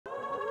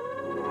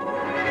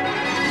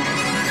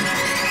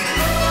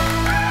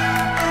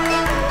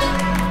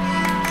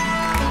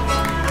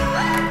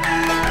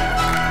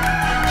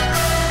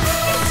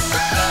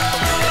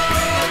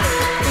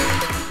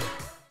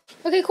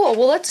Okay, cool.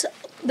 Well,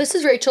 this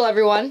is Rachel,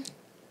 everyone.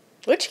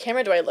 Which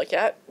camera do I look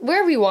at?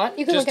 Wherever you want.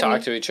 You can just look at me.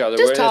 talk to each other.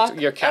 Just talk.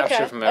 You're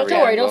captured from every Don't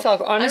worry, angle. don't feel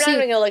awkward. Honestly, I'm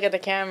not even gonna look at the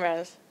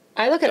cameras.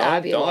 I look at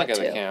Abby a don't lot, look at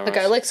too. the cameras. Like,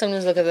 I like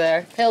sometimes look over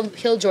there.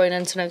 He'll join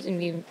in sometimes, and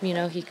he'll join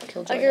I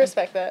in. can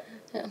respect that.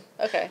 Yeah.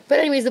 Okay. But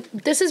anyways,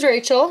 this is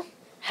Rachel.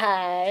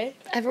 Hi.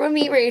 Everyone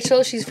meet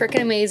Rachel. She's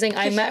freaking amazing.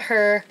 I met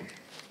her...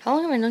 How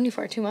long have I known you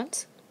for? 2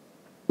 months?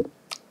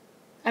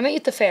 I met you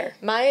at the fair.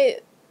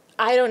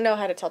 I don't know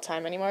how to tell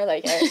time anymore.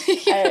 Like, I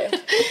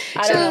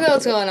She don't know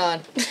what's going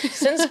on.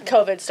 Since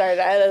COVID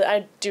started,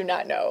 I do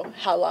not know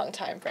how long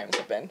time frames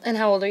have been. And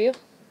how old are you?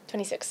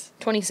 26.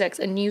 26.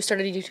 And you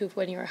started YouTube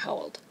when you were how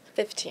old?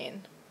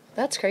 15.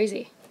 That's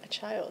crazy. A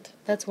child.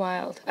 That's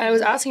wild. I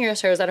was asking her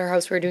yesterday, I was at her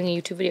house, we were doing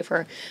a YouTube video for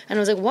her, and I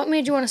was like, what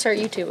made you want to start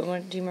YouTube?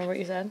 And do you remember what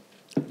you said?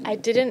 I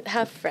didn't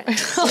have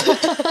friends. Which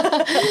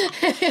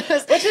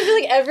I feel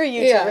like every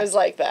YouTuber is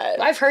like that.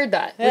 I've heard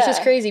that, which is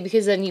crazy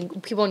because then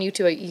people on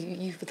YouTube,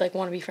 you would like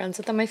want to be friends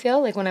with them, I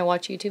feel. Like when I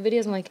watch YouTube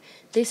videos, I'm like,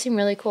 they seem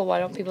really cool. Why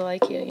don't people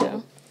like you, you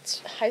know?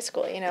 It's high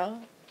school, you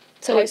know?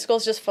 So high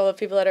school's just full of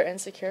people that are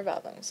insecure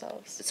about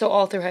themselves. So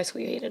all through high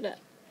school you hated it?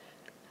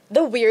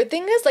 The weird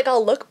thing is, like,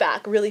 I'll look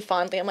back really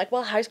fondly. I'm like,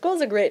 well, high school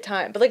is a great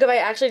time. But, like, if I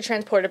actually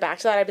transported back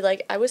to that, I'd be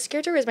like, I was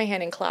scared to raise my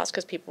hand in class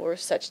because people were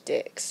such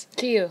dicks.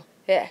 To you?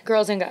 Yeah.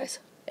 Girls and guys?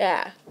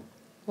 Yeah.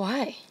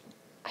 Why?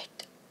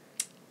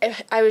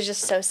 I was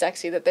just so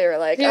sexy that they were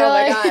like, You're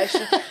my gosh,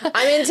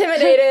 I'm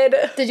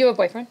intimidated. Did you have a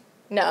boyfriend?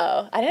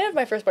 No. I didn't have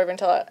my first boyfriend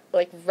until,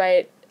 like,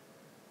 right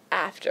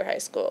after high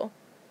school.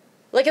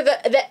 Like, at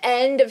the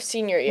end of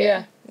senior year.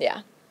 Yeah.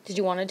 Yeah. Did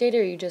you want to date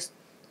or you just...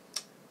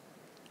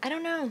 I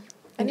don't know.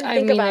 I didn't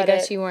think about I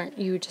guess it.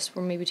 you just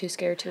were maybe too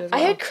scared to as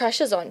well. I had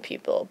crushes on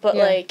people, but,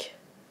 like,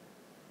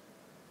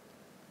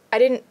 I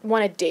didn't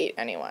want to date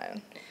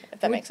anyone, if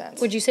that makes sense.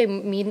 Would you say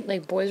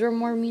like, boys were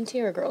more mean to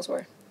you or girls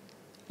were?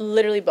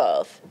 Literally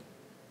both.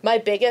 My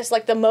biggest,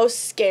 like, the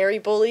most scary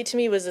bully to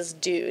me was this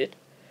dude.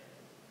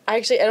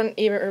 I don't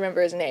even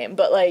remember his name,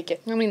 but,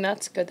 like... I mean,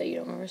 that's good that you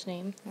don't remember his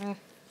name.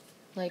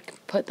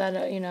 Like, put that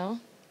out, you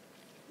know?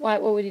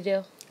 What would he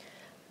do?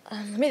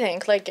 Let me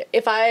think. Like,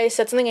 if I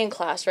said something in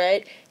class,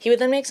 right, he would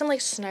then make some, like,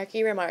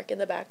 snarky remark in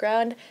the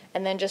background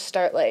and then just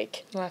start,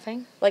 like...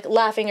 Laughing? Like,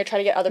 laughing or try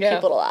to get other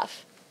people to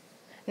laugh.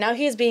 Now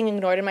he's being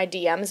ignored in my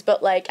DMs,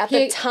 but, like, at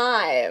the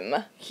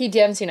time... He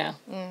DMs you now.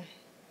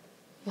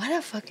 What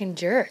a fucking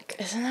jerk.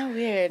 Isn't that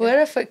weird?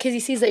 Because he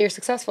sees that you're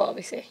successful,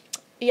 obviously.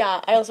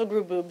 Yeah, I also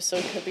grew boobs, so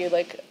it could be,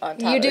 like, on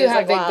top. You do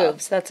have big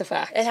boobs. That's a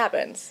fact. It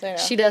happens. You know.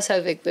 She does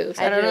have big boobs.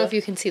 I don't know if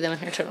you can see them in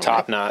her channel.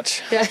 Top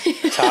notch. Yeah.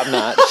 Top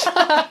notch.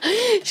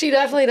 She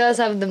definitely does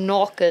have them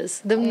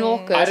knockers. Them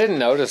knockers. I didn't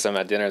notice them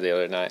at dinner the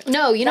other night.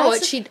 No, you know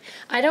what?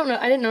 I don't know.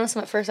 I didn't notice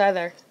them at first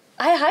either.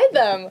 I hide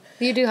them.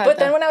 You do hide them. But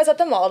then when I was at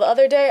the mall the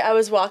other day, I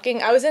was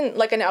in,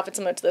 like, an outfit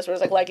similar to this, where it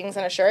was, like, leggings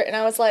and a shirt, and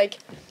I was like...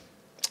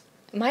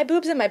 My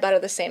boobs and my butt are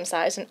the same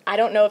size, and I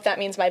don't know if that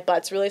means my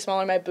butt's really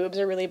small or my boobs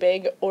are really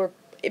big, or...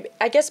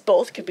 I guess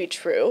both could be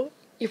true.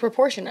 You're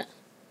proportionate.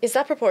 Is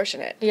that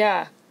proportionate?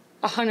 Yeah.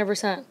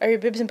 100%. Are your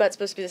boobs and butt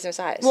supposed to be the same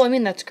size? Well, I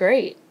mean, that's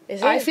great.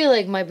 Is it? I feel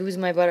like my boobs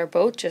and my butt are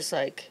both just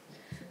like...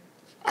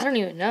 I don't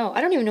even know.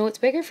 I don't even know what's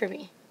bigger for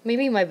me.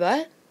 Maybe my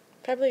butt?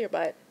 Probably your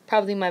butt.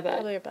 Probably my butt.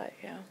 Probably your butt,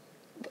 yeah.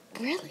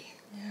 Really?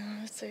 Yeah,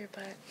 I'd say your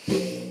butt.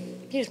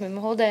 You just made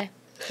my whole day.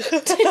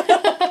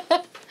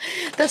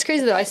 That's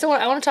crazy, though. I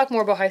want to talk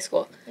more about high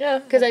school. Yeah.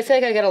 Because I feel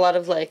like I get a lot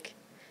of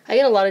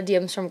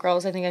DMs from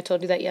girls. I think I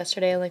told you that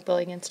yesterday, like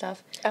bullying and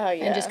stuff. Oh,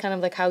 yeah. And just kind of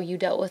like how you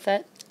dealt with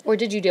it. Or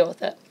did you deal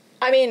with it?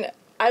 I mean,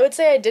 I would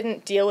say I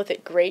didn't deal with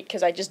it great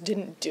because I just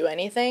didn't do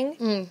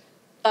anything.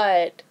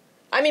 But,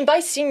 I mean, by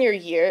senior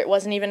year, it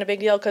wasn't even a big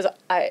deal because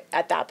I,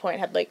 at that point,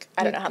 had, like,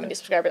 I don't know how many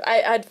subscribers. I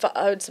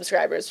had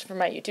subscribers for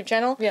my YouTube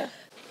channel. Yeah.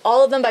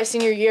 All of them by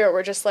senior year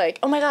were just like,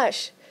 oh my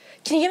gosh,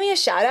 can you give me a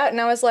shout out? And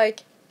I was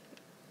like...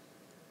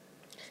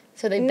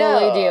 So they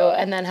bullied you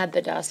and then had the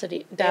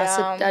audacity.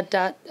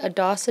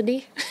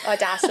 Audacity?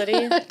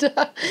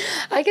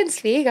 I can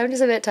speak. I'm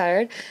just a bit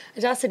tired.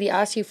 Audacity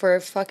asked you for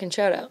a fucking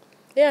shout out.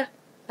 Yeah.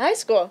 High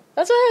school.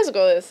 That's what high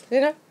school is, you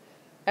know?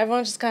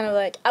 Everyone's just kind of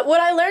like... What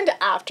I learned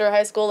after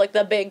high school, like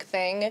the big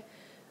thing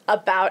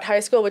about high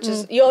school, which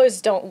is you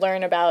always don't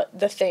learn about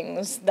the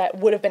things that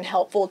would have been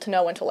helpful to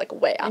know until like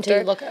way after. Until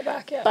you look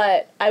back, yeah.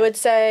 But I would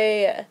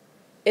say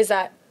is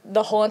that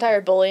the whole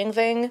entire bullying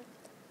thing...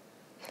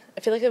 I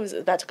feel like it was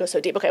about to go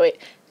so deep. Okay, wait.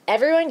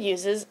 Everyone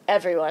uses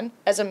everyone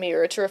as a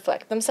mirror to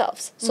reflect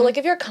themselves. So, like,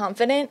 if you're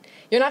confident,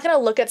 you're not going to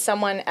look at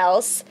someone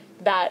else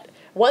that,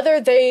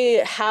 whether they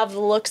have the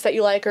looks that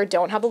you like or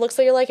don't have the looks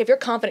that you like, if you're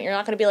confident, you're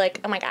not going to be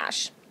like, oh my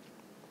gosh,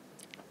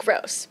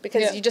 gross.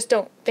 Because you just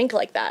don't think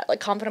like that. Like,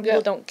 confident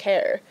people don't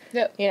care.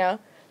 Yeah. You know?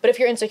 But if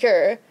you're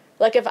insecure...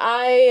 Like,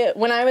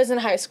 when I was in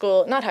high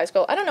school, not high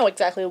school, I don't know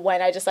exactly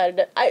when I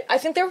decided I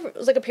think there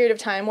was, like, a period of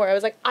time where I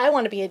was like, I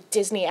want to be a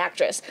Disney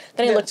actress.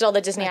 Then I looked at all the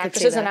Disney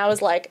actresses, and I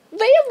was like, they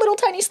have little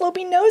tiny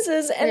slopey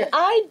noses, and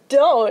I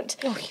don't.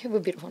 Oh, you have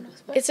a beautiful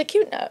nose. But... It's a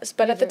cute nose,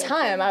 but at the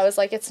time, I was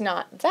like, it's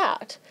not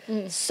that.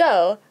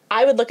 So,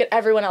 I would look at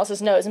everyone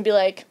else's nose and be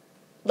like,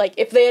 like,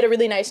 if they had a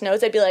really nice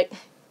nose, I'd be like,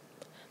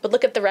 but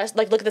look at the rest,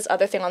 like, look at this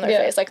other thing on their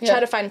face. Like, try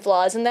to find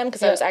flaws in them,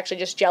 because I was actually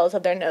just jealous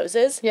of their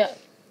noses. Yeah.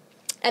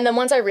 And then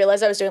once I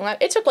realized I was doing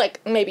that, it took, like,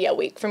 maybe a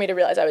week for me to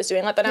realize I was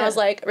doing that. Then I was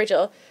like,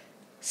 Rachel,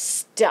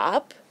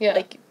 stop. Yeah.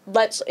 Like,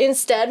 let's,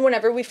 instead,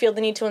 whenever we feel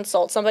the need to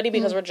insult somebody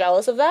because we're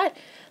jealous of that,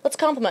 let's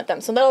compliment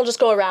them. So that'll just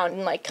go around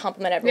and, like,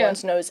 compliment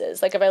everyone's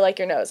noses. Like, if I like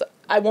your nose,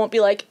 I won't be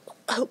like,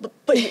 oh,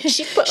 but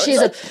she's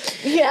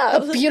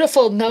a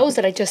beautiful nose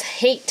that I just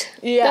hate.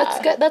 Yeah.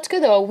 That's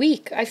good though. A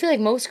week. I feel like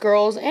most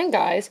girls and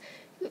guys,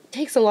 it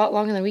takes a lot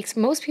longer than weeks.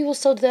 Most people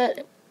still do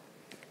that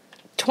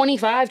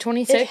 25,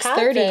 26,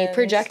 30.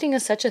 Projecting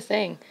is such a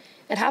thing.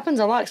 It happens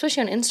a lot,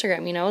 especially on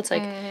Instagram, you know? It's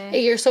like,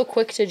 you're so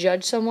quick to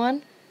judge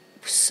someone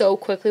so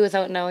quickly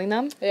without knowing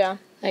them. Yeah.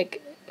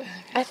 Like,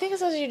 I think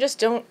it's also you just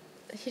don't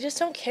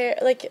care.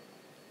 Like,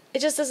 it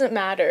just doesn't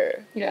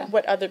matter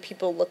what other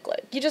people look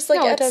like. You just, like,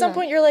 at some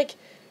point you're like,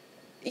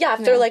 if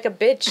they're like a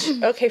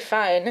bitch, okay,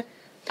 fine.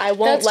 I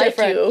won't like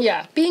you.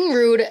 Yeah. Being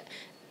rude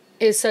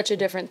is such a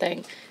different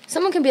thing.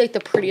 Someone can be, like, the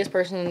prettiest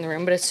person in the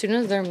room, but as soon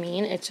as they're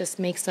mean, it just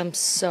makes them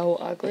so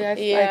ugly. Like,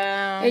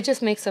 it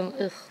just makes them,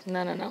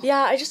 no.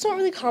 Yeah, I just don't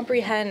really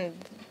comprehend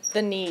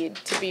the need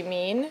to be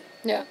mean.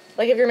 Yeah.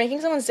 Like, if you're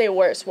making someone's day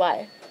worse,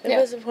 why? Like,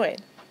 what's the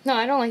point? No,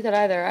 I don't like that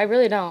either. I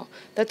really don't.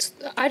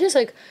 I just,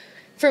 like,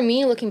 for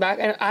me, looking back,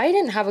 I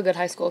didn't have a good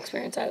high school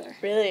experience either.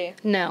 Really?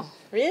 No.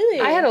 Really?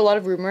 I had a lot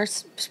of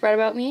rumors spread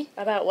about me.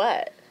 About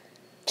what?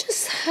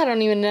 Just, I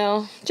don't even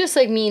know. Just,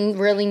 like,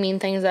 really mean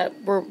things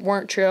that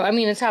weren't true. I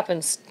mean, it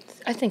happens.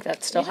 I think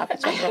that still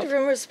happens. I had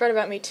rumors spread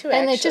about me, too,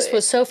 and it just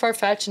was so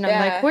far-fetched, and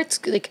I'm like,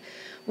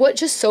 what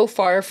just so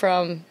far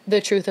from the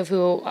truth of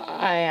who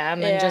I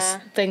am, and just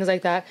things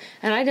like that.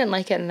 And I didn't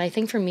like it, and I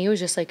think for me, it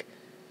was just, like,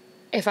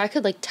 if I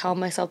could, like, tell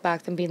myself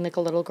back then being, like,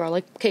 a little girl.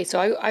 Like, okay,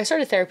 so I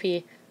started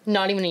therapy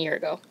not even a year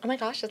ago. Oh my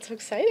gosh, that's so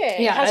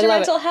exciting. Yeah, How's your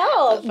mental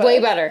health? Way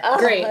better.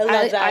 Great. I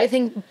love that. I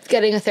think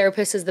getting a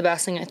therapist is the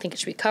best thing. I think it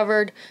should be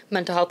covered.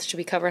 Mental health should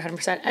be covered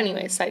 100%.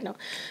 Anyway, side note.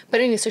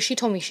 But anyway, so she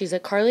told me, she's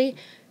like, Carly,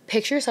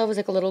 picture yourself as,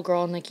 like, a little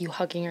girl and, like, you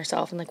hugging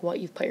yourself and, like, what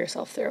you've put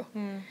yourself through.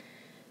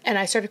 And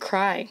I started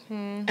crying.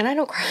 And I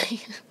don't cry,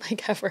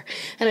 like, ever.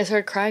 And I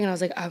started crying, and I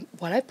was like,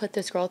 what I put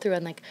this girl through,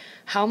 and, like,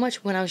 how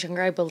much when I was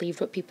younger I believed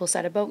what people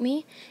said about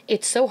me.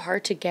 It's so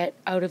hard to get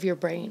out of your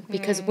brain.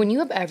 Because when you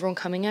have everyone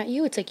coming at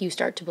you, it's like you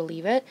start to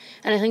believe it.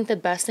 And I think the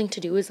best thing to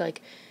do is,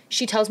 like,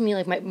 she tells me,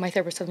 like, my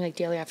therapist tells me, like,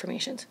 daily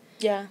affirmations.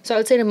 Yeah. So I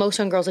would say to most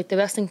young girls, like, the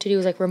best thing to do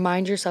is, like,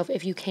 remind yourself,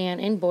 if you can,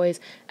 and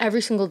boys,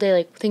 every single day,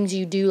 like, things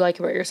you do like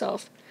about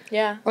yourself.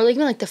 Yeah. Or, like,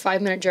 even, like, the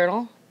 5-minute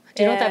journal.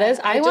 Do you know what that is?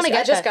 I want to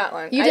get that. I just got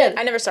one. You did?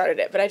 I never started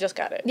it, but I just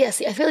got it. Yeah,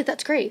 see, I feel like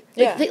that's great.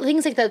 Like,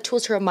 things like that,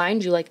 tools to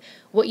remind you, like,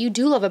 what you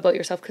do love about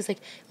yourself. Because, like,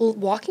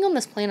 walking on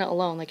this planet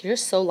alone, like, you're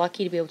just so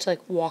lucky to be able to,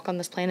 like, walk on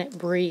this planet,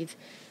 breathe,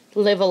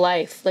 live a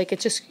life. Like,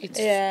 it's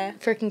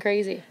freaking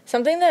crazy.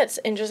 Something that's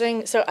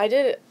interesting, so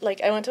I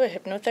went to a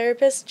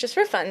hypnotherapist just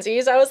for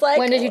funsies. I was like...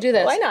 When did you do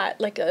this? Why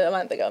not? Like, a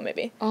month ago,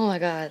 maybe. Oh, my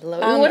God.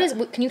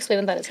 Can you explain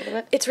what that is a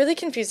little bit? It's really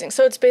confusing.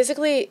 So it's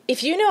basically,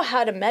 if you know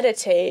how to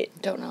meditate...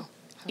 Don't know.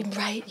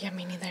 Right? Yeah,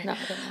 me neither. No, I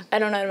don't know. I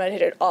don't know how to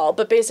meditate at all,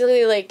 but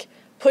basically, like,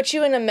 put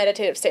you in a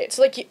meditative state.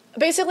 So, like,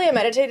 basically a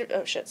meditative...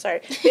 Oh, shit, sorry.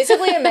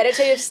 Basically, a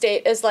meditative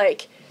state is,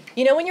 like,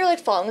 you know when you're,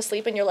 like, falling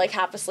asleep and you're, like,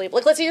 half asleep?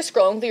 Like, let's say you're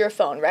scrolling through your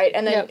phone, right?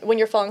 And then when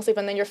you're falling asleep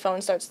and then your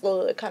phone starts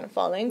slowly, like, kind of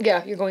falling.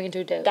 Yeah, you're going into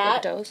a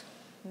doze.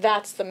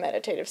 That's the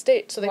meditative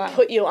state. So they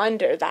put you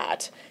under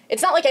that.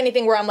 It's not like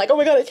anything where I'm like, oh,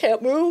 my God, I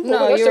can't move. No, oh,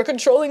 my gosh, they're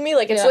controlling me.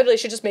 Like, it's literally,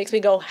 she just makes me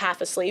go half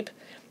asleep.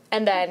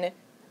 And then,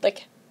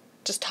 like...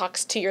 just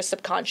talks to your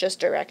subconscious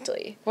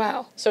directly.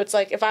 Wow. So it's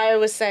like, if I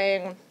was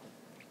saying,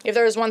 if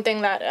there was one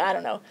thing that, I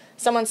don't know,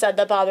 someone said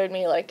that bothered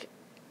me, like,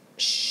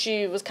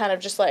 she was kind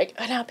of just like,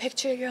 oh, now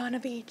picture you're on a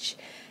beach,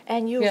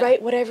 and you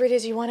write whatever it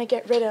is you want to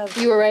get rid of.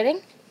 You were writing?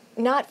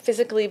 Not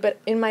physically, but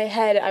in my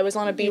head, I was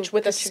on a beach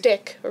with a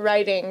stick,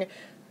 writing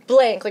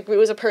blank, like it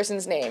was a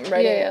person's name,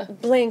 writing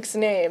blank's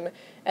name,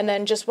 and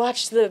then just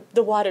watch the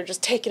water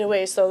just take it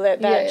away so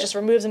that just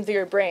removes them through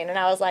your brain. And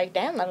I was like,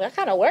 damn, that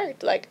kind of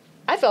worked. Like,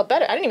 I felt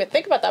better. I didn't even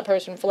think about that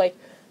person for, like,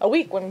 a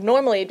week, when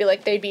normally it'd be,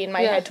 like, they'd be in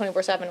my head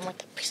 24/7. I'm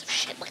like, piece of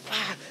shit, like,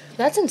 ah.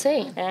 That's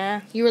insane.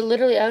 Yeah. You were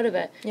literally out of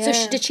it. Yeah.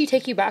 So did she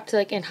take you back to,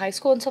 like, in high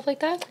school and stuff like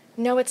that?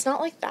 No, it's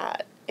not like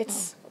that.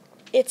 It's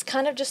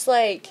kind of just,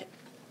 like,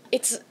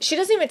 she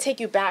doesn't even take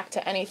you back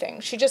to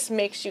anything. She just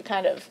makes you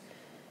kind of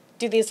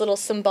do these little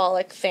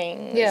symbolic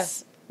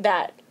things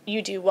that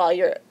you do while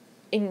you're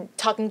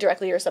talking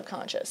directly to your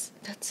subconscious.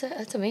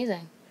 That's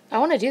amazing. I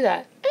want to do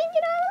that.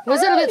 And,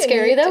 was it a bit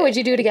scary, though? Would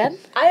you do it again?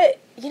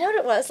 You know what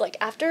it was? Like,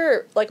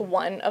 after, like,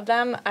 one of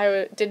them,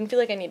 I didn't feel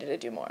like I needed to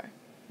do more.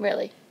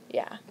 Really?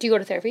 Yeah. Do you go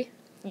to therapy?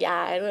 Yeah,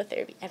 I go to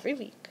therapy every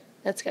week.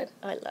 That's good.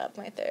 I love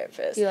my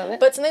therapist. You love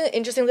it? But something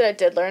interesting that I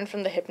did learn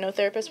from the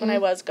hypnotherapist when I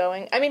was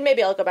going, I mean,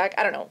 maybe I'll go back,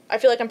 I don't know. I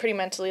feel like I'm pretty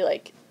mentally,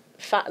 like,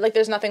 like,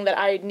 there's nothing that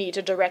I need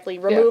to directly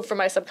remove from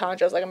my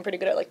subconscious. Like, I'm pretty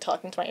good at, like,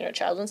 talking to my inner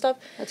child and stuff.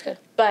 That's good.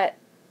 But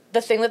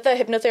the thing that the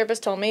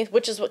hypnotherapist told me,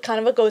 which is what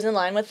goes in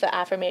line with the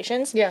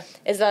affirmations,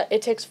 is that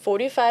it takes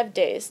 45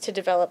 days to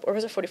develop, or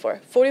was it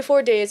 44?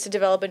 44 days to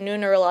develop a new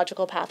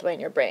neurological pathway in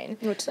your brain.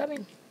 What does that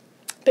mean?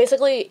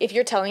 Basically, if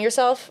you're telling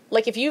yourself,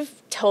 like if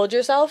you've told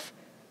yourself,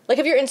 like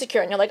if you're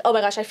insecure and you're like, oh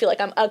my gosh, I feel like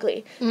I'm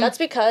ugly, that's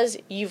because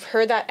you've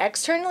heard that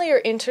externally or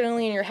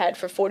internally in your head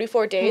for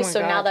 44 days,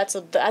 so now that's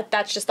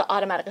just the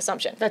automatic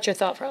assumption. That's your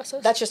thought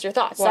process? That's just your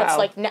thoughts. Wow. That's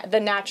like the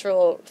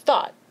natural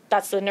thought.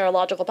 That's the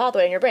neurological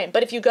pathway in your brain.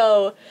 But if you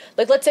go,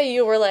 like, let's say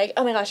you were like,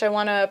 oh my gosh, I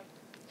want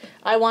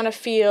to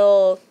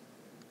feel,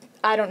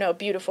 I don't know,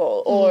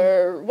 beautiful,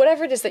 or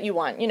whatever it is that you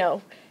want, you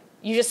know,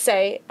 you just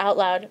say out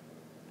loud,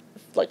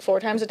 like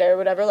 4 times a day or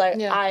whatever, like,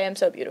 I am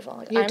so beautiful.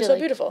 Like, I am so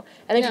beautiful.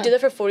 And if you do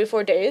that for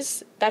 44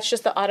 days, that's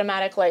just the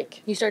automatic,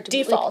 like, you start to,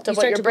 default like, of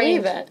what your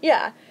brain, believe it.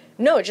 Yeah.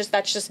 No,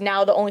 that's just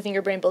now the only thing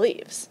your brain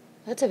believes.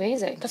 That's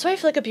amazing. That's why I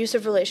feel like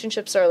abusive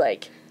relationships are,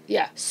 like,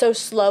 so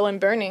slow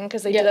and burning,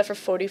 because they do that for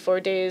 44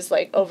 days,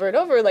 like, over and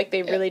over. Like,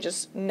 they really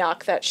just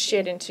knock that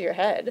shit into your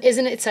head.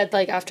 Isn't it said,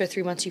 like, after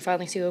 3 months you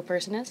finally see who a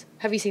person is?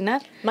 Have you seen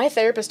that? My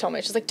therapist told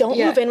me, she's like, don't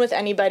move in with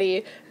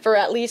anybody for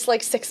at least,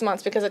 like, 6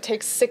 months, because it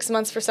takes 6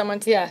 months for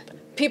someone to...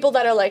 People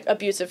that are, like,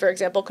 abusive, for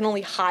example, can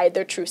only hide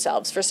their true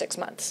selves for 6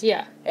 months.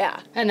 Yeah.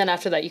 And then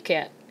after that you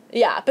can't.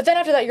 Yeah, but then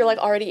after that, you're, like,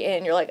 already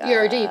in. You're, like,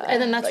 you're deep. And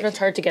then that's like, when it's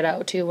hard to get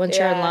out, too. Once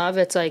you're in love,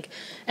 it's, like...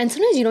 And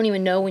sometimes you don't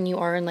even know when you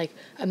are in, like,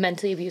 a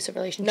mentally abusive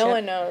relationship. No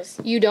one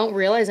knows. You don't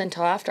realize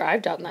until after.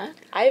 I've done that.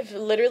 I've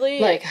literally...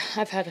 Like,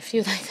 I've had a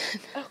few like that.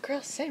 Oh,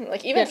 girl, same.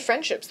 Like, even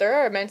friendships. There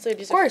are mentally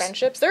abusive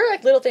friendships. There are,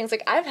 like, little things.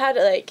 Like, I've had,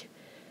 like...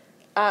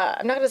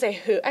 I'm not going to say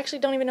who. Actually,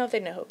 don't even know if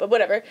they know who. But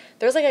whatever.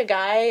 There was, like, a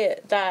guy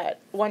that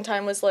one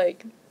time was,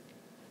 like...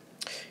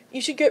 You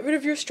should get rid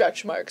of your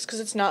stretch marks, because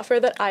it's not fair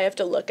that I have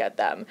to look at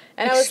them.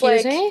 And I was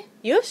like,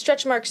 you have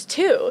stretch marks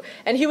too.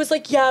 And he was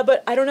like, yeah,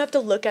 but I don't have to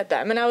look at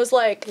them. And I was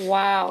like...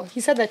 Wow.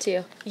 He said that to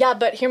you. Yeah,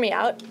 but hear me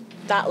out.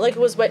 That, like,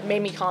 was what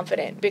made me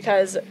confident,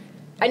 because...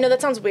 I know that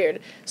sounds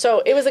weird.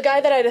 So, it was a guy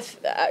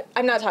that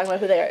I'm not talking about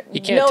who they are. You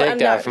can't take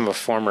that from a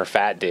former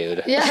fat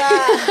dude.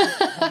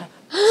 Yeah.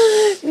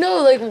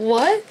 No, like,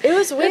 what? It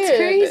was weird. That's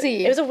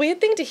crazy. It was a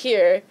weird thing to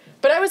hear.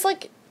 But I was,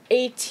 like,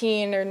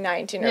 18 or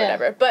 19 or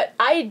whatever. But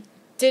I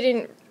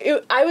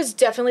was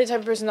definitely the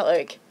type of person that,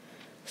 like,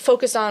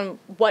 focused on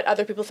what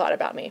other people thought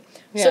about me.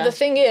 Yeah.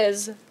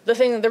 So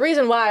the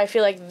reason why I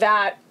feel like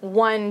that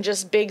one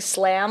just big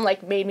slam,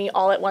 like, made me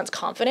all at once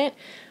confident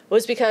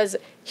was because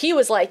he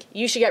was like,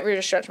 you should get rid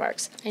of stretch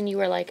marks. And you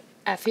were like,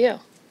 F you.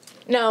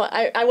 No,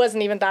 I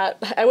wasn't even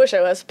that. I wish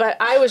I was. But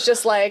I was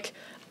just like,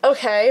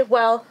 okay,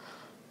 well,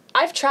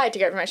 I've tried to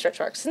get rid of my stretch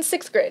marks since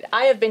 6th grade.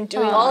 I have been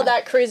doing all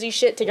that crazy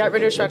shit to get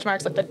rid of stretch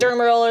marks, like the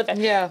derma roller,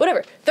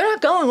 whatever. They're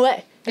not going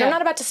away. And I'm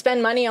not about to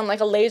spend money on, like,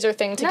 a laser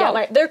thing to get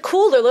my... They're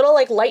cool. They're little,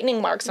 like,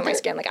 lightning marks on my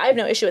skin. Like, I have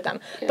no issue with them.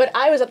 Yeah. But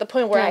I was at the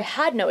point where I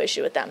had no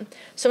issue with them.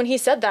 So when he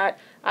said that,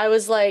 I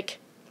was like...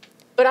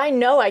 But I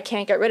know I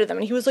can't get rid of them.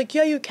 And he was like,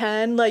 yeah, you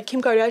can. Like,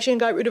 Kim Kardashian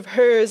got rid of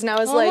hers. And I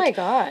was like... Oh, my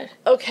God.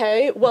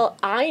 Okay, well,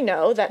 I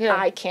know that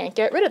I can't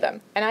get rid of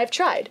them. And I've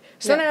tried.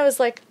 So then I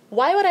was like...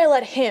 Why would I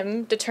let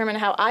him determine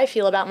how I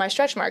feel about my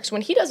stretch marks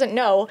when he doesn't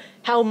know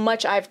how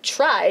much I've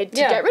tried to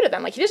get rid of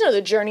them? Like, he doesn't know the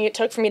journey it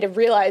took for me to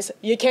realize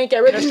you can't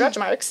get rid of stretch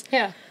marks.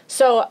 Yeah.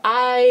 So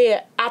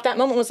I, at that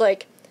moment, was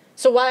like,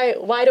 so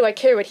why do I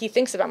care what he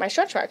thinks about my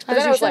stretch marks? But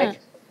then I was like,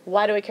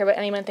 why do I care what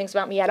anyone thinks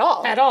about me at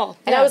all? At all.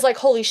 And I was like,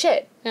 holy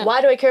shit. Yeah.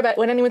 Why do I care about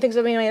what anyone thinks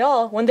about me at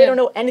all when they don't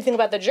know anything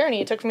about the journey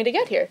it took for me to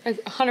get here?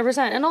 100%.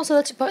 And also,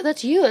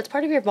 that's you. That's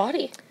part of your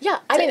body. Yeah.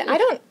 I mean,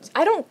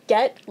 I don't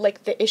get,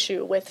 like, the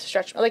issue with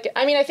stretch. Like,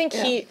 I mean, I think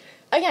he...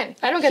 Again,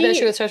 I don't get the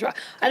issue with stretch marks.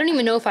 I don't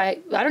even know if I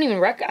don't even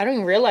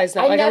realize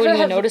that. Like, I wouldn't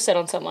even notice it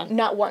on someone.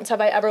 Not once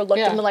have I ever looked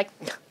into, like...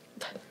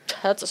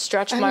 That's a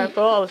stretch mark.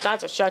 Oh,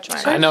 that's a stretch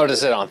mark. I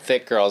notice it on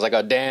thick girls. I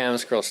go, damn,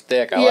 this girl's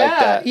thick. I like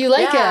that. You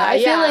like it.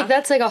 I feel like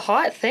that's like a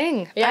hot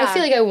thing. Yeah. I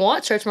feel like I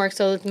want stretch marks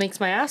so it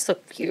makes my ass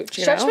look huge.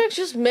 Stretch marks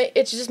just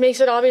makes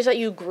it obvious that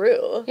you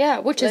grew. Yeah,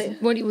 which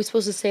is what you were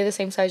supposed to stay the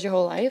same size your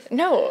whole life.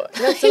 No,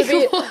 that's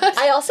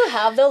I also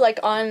have though, like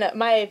on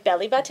my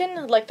belly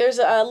button, like there's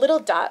a little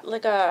dot,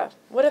 like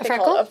what are they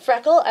called? A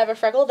freckle. I have a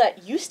freckle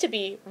that used to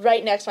be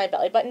right next to my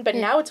belly button, but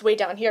now it's way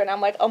down here, and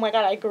I'm like, oh my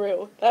god, I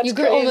grew. That's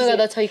crazy. Oh my god,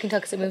 that's how you can tell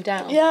because it moved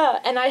down. Yeah,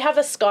 and I have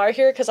a scar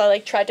here because I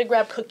like tried to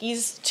grab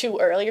cookies too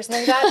early or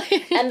something like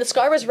that, and the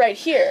scar was right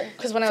here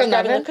because when I was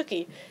grabbing the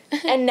cookie,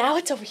 and now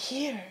it's over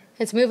here.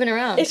 It's moving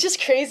around. It's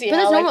just crazy. But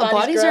how, it's normal. Like,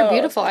 bodies are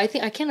beautiful. I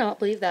cannot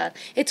believe that.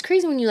 It's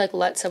crazy when you like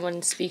let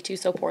someone speak to you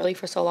so poorly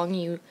for so long.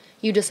 You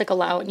just like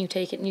allow it and you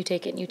take it and you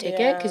take it and you take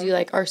it because you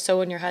like are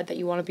so in your head that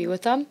you want to be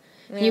with them.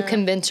 Yeah. You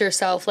convince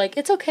yourself like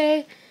it's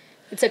okay.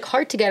 It's like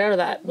hard to get out of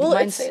that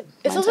mindset.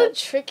 It's also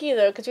tricky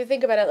though because you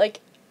think about it like.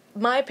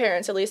 My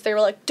parents, at least, they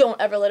were like,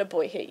 don't ever let a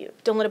boy hit you.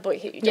 Don't let a boy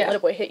hit you. Don't let a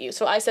boy hit you.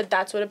 So I said,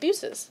 that's what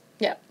abuse is.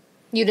 Yeah.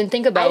 You didn't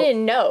think about... I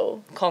didn't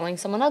know. Calling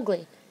someone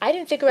ugly. I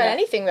didn't think about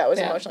anything that was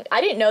emotional. I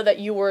didn't know that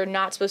you were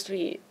not supposed to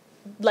be,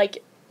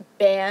 like,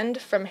 banned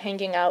from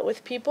hanging out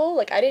with people.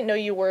 Like, I didn't know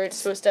you weren't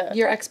supposed to...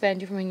 Your ex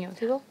banned you from hanging out with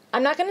people?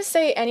 I'm not going to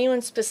say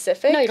anyone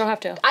specific. No, you don't have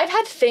to. I've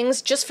had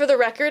things, just for the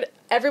record,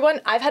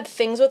 everyone, I've had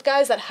things with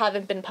guys that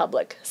haven't been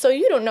public. So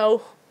you don't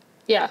know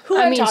who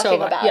I'm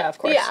talking about. Yeah, of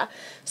course. Yeah.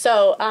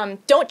 So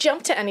don't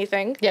jump to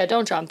anything. Yeah,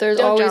 don't jump. There's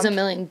always a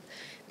million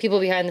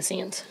people behind the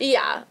scenes.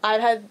 Yeah,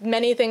 I've had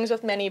many things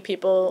with many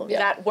people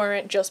that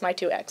weren't just my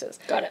 2 exes.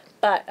 Got it.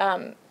 But,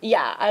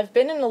 yeah, I've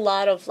been in a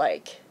lot of,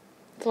 like...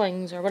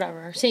 flings or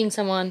whatever, seeing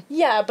someone.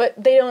 Yeah, but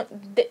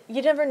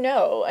you never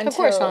know until of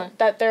course not.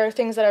 That there are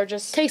things that are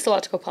just... Takes a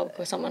lot to go public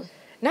with someone.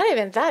 Not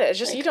even that, it's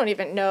just you don't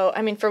even know.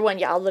 I mean, for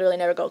one, I'll literally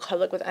never go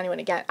public with anyone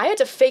again. I had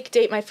to fake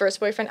date my first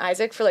boyfriend,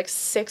 Isaac, for like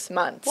 6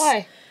 months.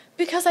 Why?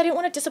 Because I didn't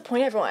want to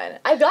disappoint everyone.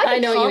 I've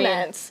gotten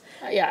comments.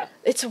 Yeah.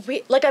 It's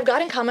weird. Like, I've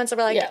gotten comments that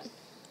were like...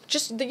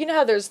 Just, you know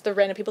how there's the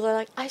random people that are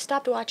like, I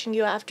stopped watching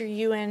you after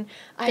you and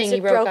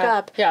Isaac broke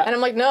up. Yeah. And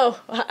I'm like, no,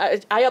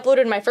 I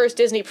uploaded my first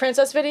Disney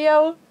princess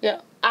video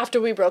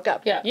after we broke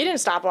up. Yeah. You didn't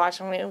stop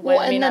watching me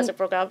when me and Isaac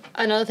broke up.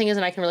 Another thing is,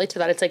 and I can relate to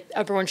that, it's like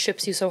everyone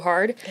ships you so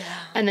hard. Yeah.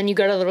 And then you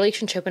go to the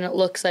relationship and it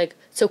looks like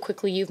so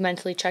quickly you've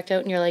mentally checked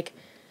out and you're like,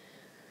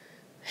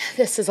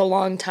 this is a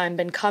long time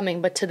been coming,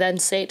 but to then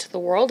say it to the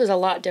world is a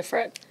lot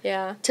different.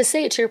 Yeah. To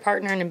say it to your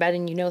partner in bed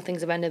and you know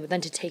things have ended, but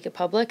then to take it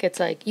public, it's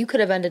like, you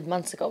could have ended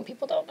months ago and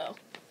people don't know.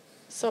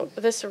 So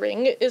this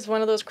ring is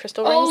one of those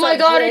crystal rings. Oh my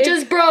god, it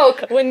just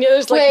broke! When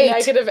there's like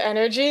negative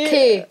energy.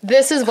 Okay,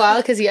 this is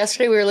wild because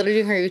yesterday we were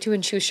literally doing her YouTube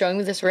and she was showing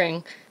me this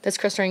ring, this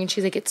crystal ring, and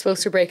she's like, it's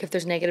supposed to break if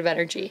there's negative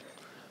energy.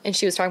 And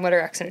she was talking about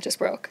her ex and it just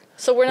broke.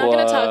 So we're not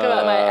going to talk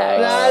about my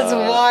ex. That's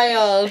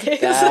wild.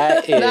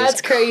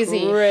 That's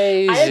crazy.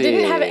 I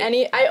didn't have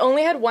any. I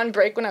only had one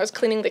break when I was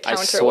cleaning the counter.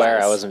 I swear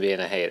I wasn't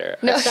being a hater.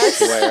 No. I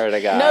swear to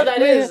God. No,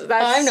 that's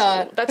I'm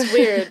not. That's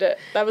weird.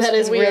 That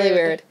is really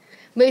weird.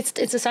 But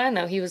it's a sign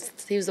though. He was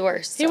the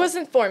worst. So. He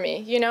wasn't for me.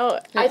 You know,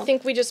 no. I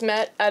think we just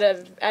met at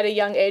a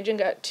young age and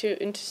got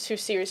into too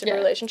serious of a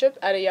relationship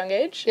at a young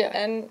age. Yeah.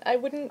 And I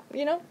wouldn't.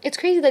 You know. It's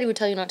crazy that he would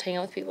tell you not to hang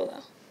out with people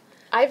though.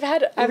 I've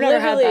never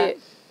had that.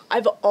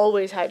 I've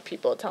always had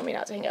people tell me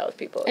not to hang out with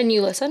people. And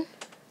you listen?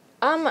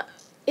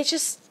 It's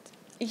just,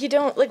 you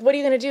don't, like, what are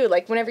you going to do?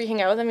 Like, whenever you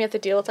hang out with them, you have to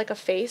deal with, like, a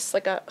face,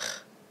 like a...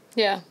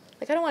 Yeah.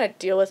 Like, I don't want to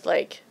deal with,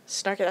 like,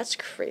 snarky. That's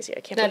crazy. I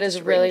can't believe that's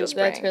really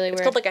weird.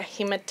 It's called, like, a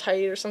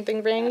hematite or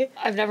something ring.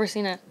 I've never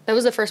seen it. That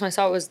was the first one I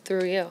saw. It was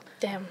through you.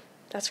 Damn.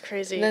 That's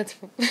crazy. That's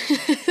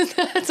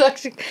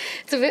actually,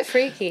 it's a bit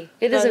freaky.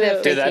 It is a bit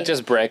freaky. Did that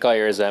just break all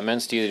your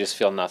resentments? Do you just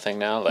feel nothing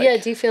now? Like, yeah,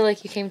 do you feel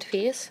like you came to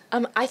peace?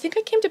 I think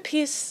I came to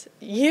peace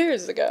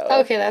years ago.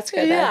 Okay, that's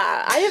good.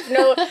 Yeah, I have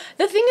no...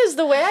 The thing is,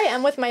 the way I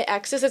am with my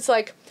exes, it's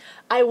like,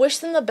 I wish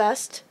them the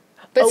best,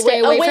 but stay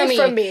away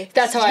from me.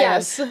 That's how I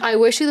am. I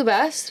wish you the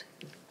best.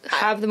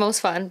 Have the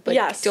most fun, but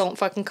don't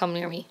fucking come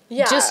near me.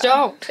 Yeah. Just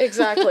don't.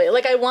 Exactly.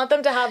 Like, I want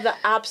them to have the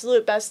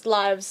absolute best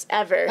lives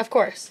ever. Of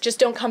course. Just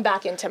don't come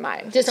back into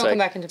mine. Just don't come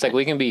back into mine. It's like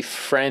we can be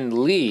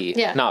friendly,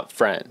 not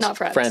friends. Not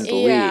friends.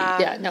 Friendly.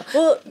 Yeah, no.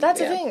 Well, that's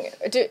the thing.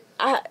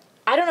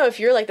 I don't know if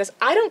you're like this.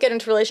 I don't get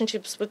into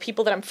relationships with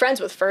people that I'm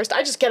friends with first.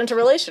 I just get into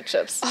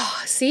relationships.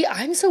 Oh, see,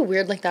 I'm so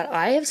weird like that.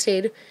 I have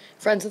stayed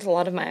friends with a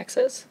lot of my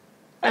exes.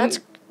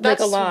 That's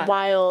a lot.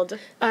 Wild.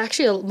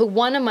 Actually,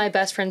 one of my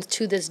best friends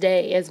to this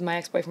day is my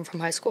ex-boyfriend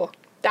from high school.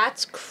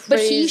 That's crazy. But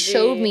he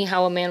showed me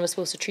how a man was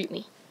supposed to treat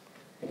me.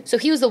 So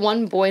he was the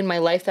one boy in my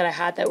life that I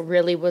had that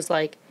really was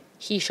like,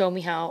 he showed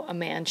me how a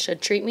man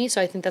should treat me. So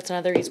I think that's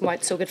another reason why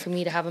it's so good for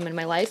me to have him in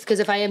my life.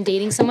 Because if I am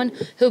dating someone,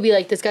 he'll be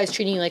like, this guy's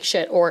treating you like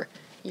shit, or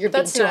you're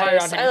being too hard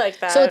on him. I like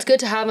that. So it's good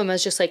to have him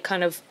as just like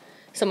kind of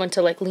someone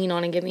to like lean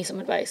on and give me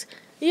some advice.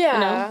 Yeah. You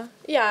know?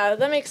 Yeah,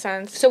 that makes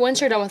sense. So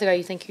once you're done with a guy,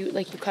 you think you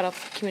cut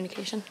off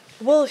communication?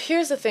 Well,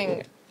 here's the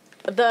thing.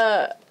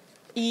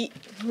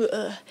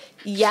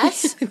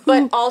 Yes,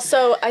 but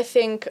also I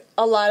think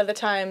a lot of the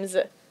times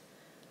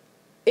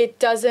it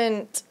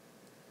doesn't,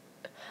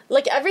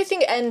 like,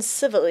 everything ends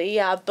civilly,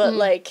 yeah, but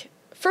like,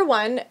 for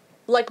one,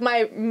 like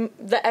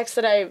the ex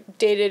that I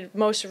dated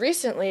most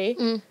recently,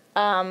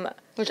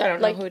 which I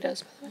don't know who he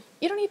does, by the way.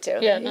 You don't need to.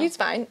 Yeah, no. He's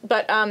fine.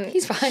 But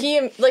he's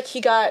fine.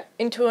 He got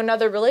into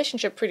another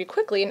relationship pretty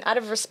quickly, and out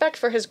of respect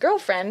for his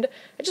girlfriend,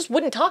 I just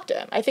wouldn't talk to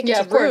him. I think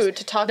it's rude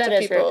to talk to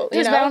people.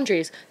 There's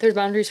boundaries. There's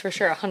boundaries for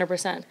sure,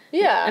 100%.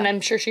 Yeah. And I'm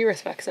sure she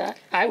respects that.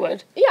 I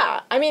would.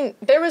 Yeah. I mean,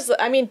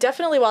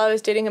 definitely while I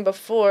was dating him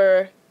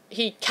before,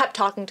 he kept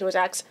talking to his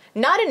ex,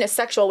 not in a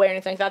sexual way or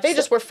anything like that. They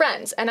just were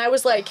friends, and I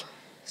was like...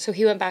 So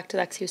he went back to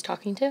the ex he was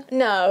talking to?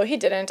 No, he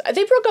didn't.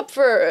 They broke up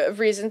for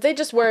reasons. They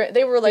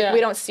were like, we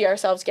don't see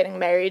ourselves getting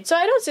married. So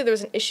I don't see there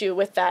was an issue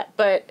with that.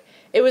 But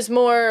it was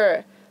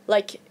more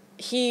like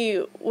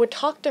he would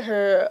talk to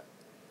her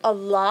a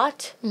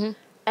lot. Mm-hmm.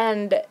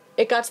 And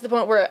it got to the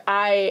point where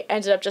I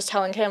ended up just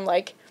telling him,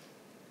 like,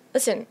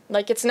 listen,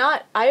 like,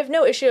 I have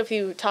no issue if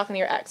you talking to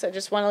your ex. I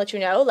just want to let you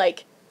know,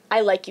 like, I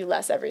like you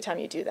less every time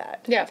you do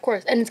that. Yeah, of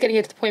course. And it's going to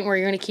get to the point where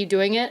you're going to keep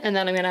doing it, and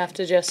then I'm going to have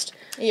to just,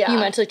 you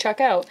mentally check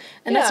out.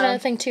 And that's another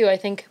thing, too. I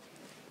think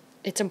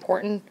it's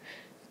important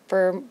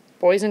for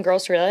boys and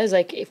girls to realize,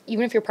 like,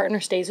 even if your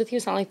partner stays with you,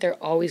 it's not like they're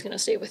always going to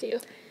stay with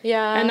you.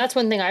 Yeah. And that's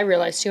one thing I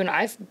realized, too, and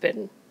I've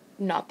been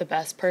not the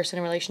best person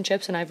in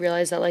relationships, and I've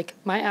realized that, like,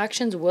 my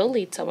actions will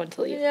lead someone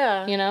to leave.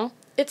 Yeah. You know?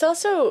 It's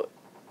also...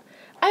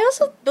 I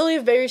also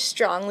believe very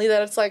strongly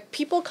that it's, like,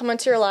 people come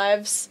into your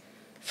lives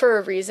for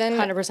a reason.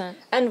 100%.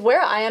 And where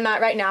I am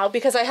at right now,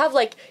 because I have,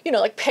 like, you know,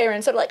 like,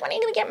 parents that are like, when are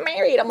you going to get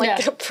married? I'm like,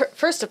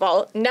 first of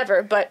all,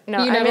 never, but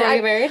no. You never want to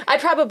get married? I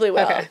probably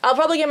will. Okay. I'll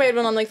probably get married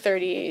when I'm, like,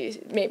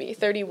 30, maybe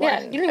 31. Yeah,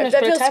 you don't even have to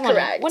put a time on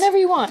it. Whenever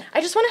you want.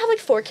 I just want to have, like,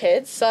 4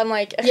 kids, so I'm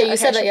like... Yeah, you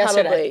said that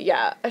yesterday.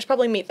 I should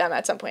probably meet them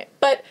at some point.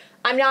 But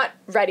I'm not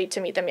ready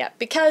to meet them yet,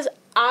 because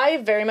I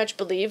very much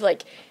believe,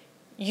 like,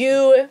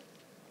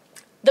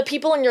 the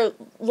people in your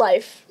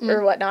life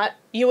or whatnot,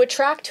 you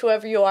attract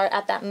whoever you are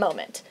at that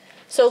moment.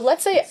 So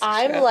let's say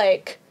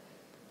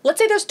let's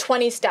say there's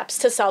 20 steps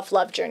to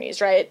self-love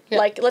journeys, right? Yeah.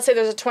 Like, let's say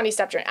there's a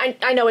 20-step journey.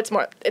 I know it's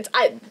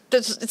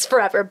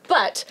forever,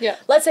 but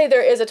let's say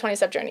there is a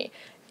 20-step journey.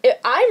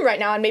 I'm right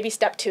now on maybe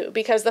step 2,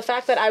 because the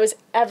fact that I was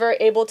ever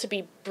able to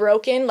be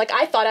broken, like,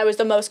 I thought I was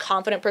the most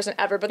confident person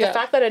ever, but the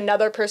fact that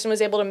another person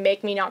was able to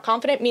make me not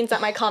confident means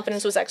that my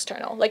confidence was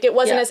external. Like, it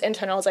wasn't as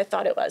internal as I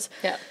thought it was.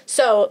 Yeah.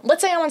 So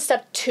let's say I'm on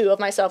step 2 of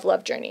my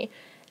self-love journey,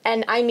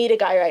 and I meet a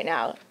guy right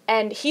now,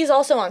 and he's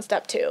also on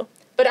step 2,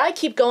 but I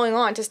keep going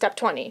on to step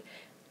 20.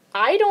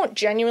 I don't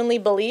genuinely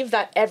believe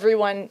that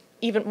everyone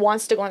even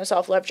wants to go on a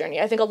self-love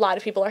journey. I think a lot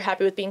of people are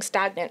happy with being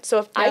stagnant. So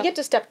if I get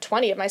to step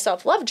 20 of my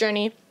self-love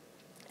journey,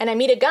 and I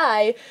meet a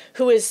guy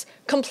who is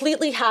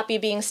completely happy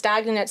being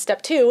stagnant at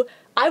step 2,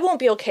 I won't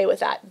be okay with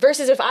that.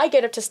 Versus if I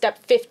get up to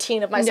step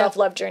 15 of my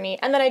self-love journey,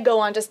 and then I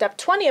go on to step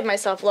 20 of my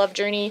self-love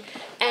journey,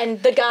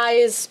 and the guy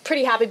is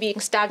pretty happy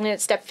being stagnant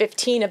at step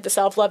 15 of the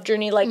self-love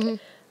journey, like,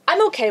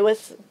 I'm okay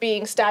with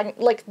being stagnant,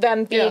 like,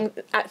 them being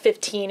at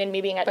 15 and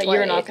me being at 20. But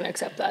you're not going to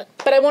accept that.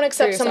 But I won't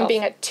accept someone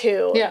being at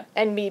 2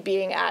 and me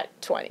being at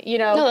 20, you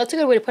know? No, that's a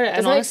good way to put it.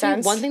 Does that make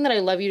sense? One thing that I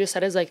love you just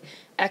said is, like,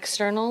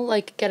 external,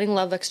 like, getting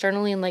love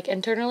externally and, like,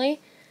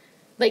 internally.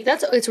 Like,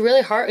 it's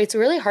really hard. It's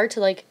really hard to,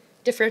 like,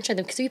 differentiate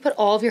them, because if you put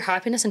all of your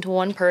happiness into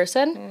one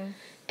person,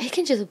 it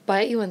can just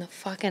bite you in the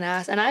fucking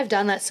ass. And I've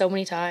done that so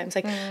many times.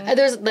 Like,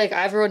 there's, like,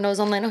 everyone knows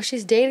online, oh,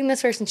 she's dating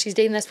this person, she's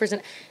dating this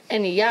person.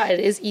 And yeah, it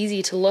is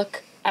easy to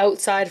look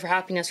outside for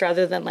happiness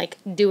rather than, like,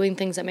 doing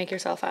things that make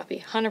yourself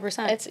happy.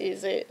 100%. It's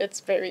easy. It's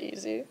very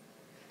easy.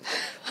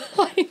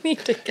 I need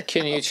to get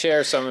Can you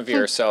share some of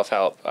your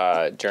self-help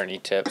journey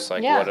tips?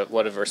 Like,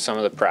 what are some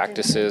of the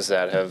practices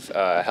that have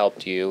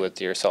helped you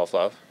with your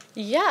self-love?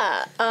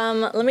 Yeah.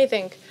 Let me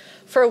think.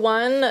 For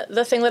one,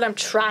 the thing that I'm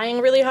trying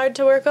really hard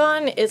to work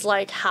on is,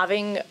 like,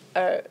 having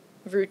a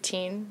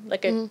routine,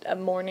 like a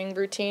morning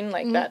routine,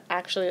 like, that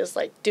actually is,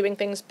 like, doing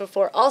things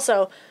before.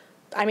 Also,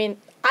 I mean,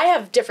 I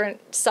have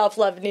different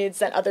self-love needs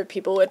than other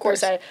people would, per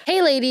se.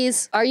 Hey,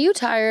 ladies, are you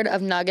tired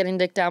of not getting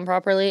dick down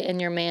properly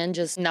and your man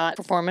just not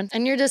performing?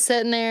 And you're just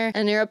sitting there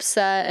and you're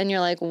upset and you're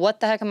like,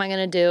 what the heck am I going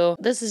to do?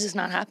 This is just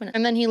not happening.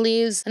 And then he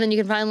leaves and then you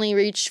can finally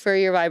reach for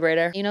your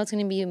vibrator. You know, it's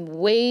going to be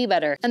way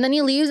better. And then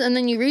he leaves and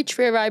then you reach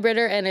for your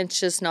vibrator and it's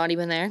just not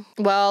even there.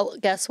 Well,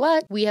 guess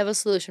what? We have a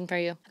solution for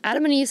you.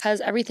 Adam and Eve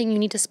has everything you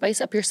need to spice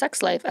up your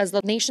sex life. As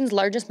the nation's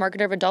largest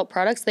marketer of adult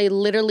products, they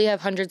literally have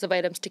hundreds of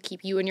items to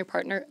keep you and your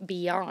partner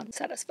beyond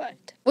satisfied.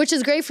 Which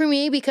is great for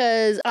me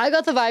because I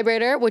got the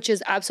vibrator, which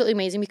is absolutely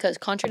amazing because,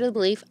 contrary to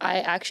belief,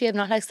 I actually have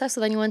not had sex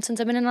with anyone since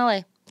I've been in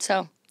LA.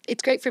 So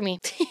it's great for me.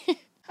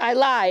 I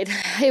lied.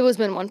 It was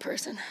been one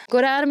person.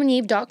 Go to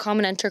adamandeve.com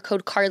and enter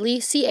code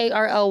CARLY,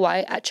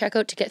 CARLY, at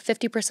checkout to get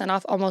 50%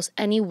 off almost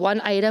any one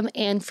item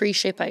and free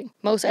shipping.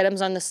 Most items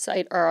on the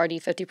site are already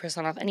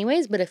 50% off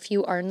anyways, but if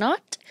you are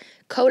not,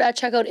 code at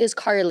checkout is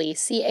CARLY,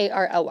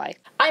 CARLY.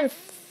 I'm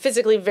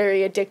physically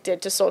very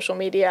addicted to social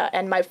media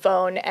and my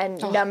phone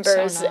and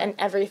numbers and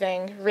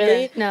everything.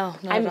 Really? Yeah. No,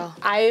 not at all.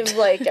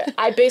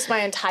 I base my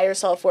entire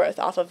self-worth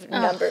off of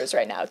numbers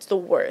right now. It's the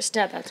worst.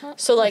 Yeah, that's not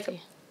so healthy.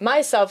 Like,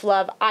 my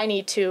self-love, I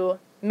need to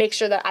make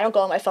sure that I don't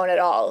go on my phone at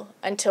all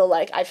until,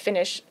 like, I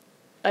finish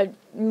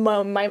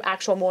my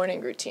actual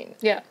morning routine.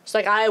 Yeah. So,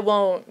 like, I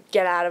won't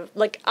get out of,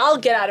 like, I'll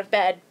get out of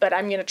bed, but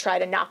I'm going to try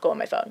to not go on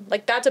my phone.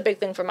 Like, that's a big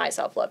thing for my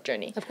self-love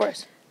journey. Of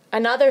course.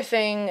 Another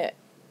thing,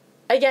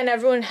 again,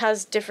 everyone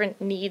has different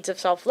needs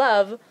of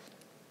self-love,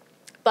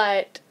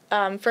 but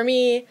for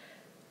me,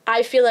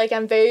 I feel like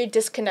I'm very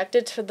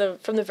disconnected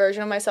from the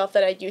version of myself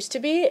that I used to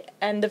be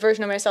and the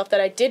version of myself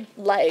that I did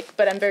like,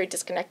 but I'm very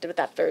disconnected with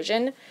that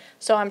version.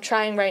 So I'm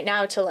trying right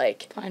now to,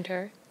 like...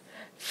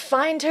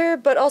 Find her,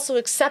 but also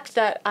accept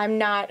that I'm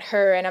not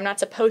her and I'm not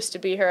supposed to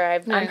be her.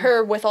 I'm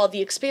her with all the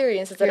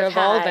experiences that I've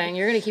had. You're evolving.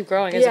 You're going to keep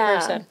growing as a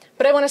person.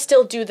 But I want to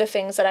still do the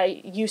things that I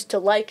used to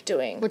like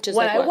doing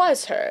when I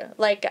was her.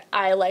 Like,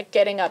 I like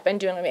getting up and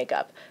doing my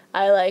makeup.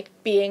 I like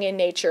being in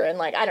nature and,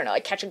 like, I don't know,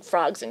 like catching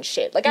frogs and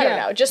shit. Like, I don't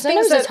know. Just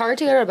sometimes things it's hard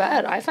to get out of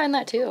bed. I find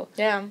that too.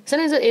 Yeah.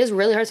 Sometimes it is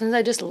really hard. Sometimes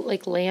I just,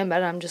 like, lay in bed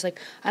and I'm just like,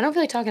 I don't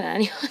feel like talking to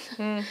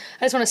anyone.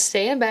 I just want to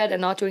stay in bed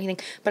and not do anything.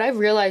 But I've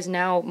realized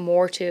now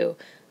more too,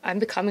 I'm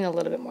becoming a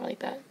little bit more like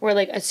that. Where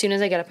like as soon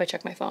as I get up, I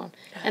check my phone,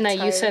 and I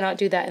used to not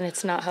do that, and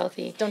it's not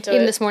healthy. Don't do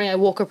Even it. this morning, I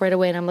woke up right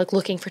away, and I'm like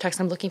looking for text.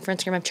 I'm looking for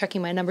Instagram. I'm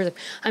checking my numbers.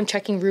 I'm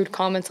checking rude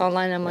comments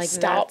online. And I'm like,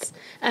 Stop.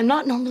 I'm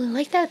not normally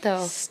like that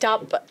though.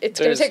 Stop. It's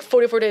going to take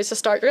 44 days to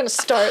start. You're going to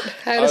start.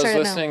 I was start it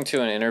now. listening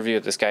to an interview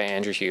with this guy,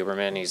 Andrew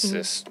Huberman. He's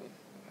this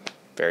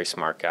very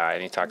smart guy,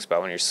 and he talks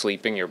about when you're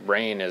sleeping, your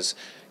brain is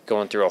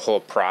going through a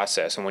whole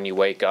process, and when you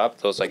wake up,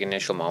 those like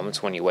initial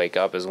moments when you wake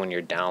up is when you're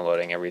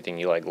downloading everything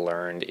you like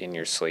learned in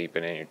your sleep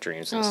and in your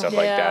dreams and stuff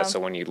like that. So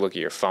when you look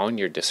at your phone,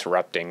 you're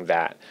disrupting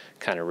that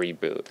kind of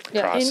reboot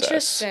process.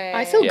 Interesting.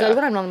 I feel good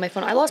when I'm not on my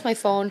phone. I lost my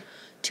phone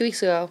 2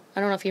 weeks ago. I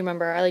don't know if you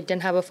remember. I like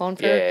didn't have a phone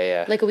for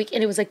like a week,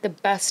 and it was like the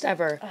best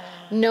ever.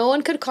 No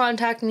one could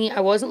contact me.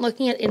 I wasn't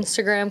looking at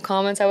Instagram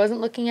comments. I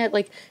wasn't looking at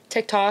like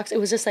TikToks. It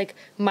was just like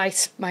my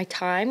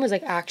time was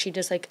like actually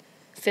just like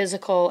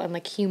physical and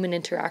like human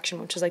interaction,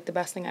 which is like the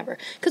best thing ever.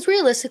 Because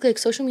realistically, like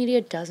social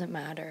media doesn't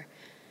matter.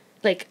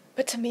 Like,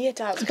 but to me it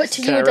does. But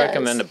to Can you I it does.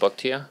 recommend a book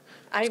to you?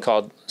 It's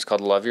called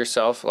Love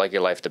Yourself. Like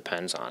your life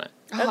depends on it.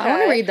 Oh, I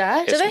want to read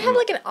that. Do they have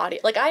like an audio?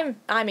 Like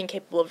I'm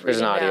incapable of reading. There's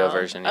an audio now.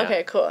 version. Yeah.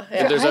 Okay, cool.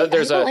 Yeah.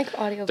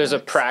 Yeah. There's a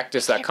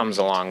practice that comes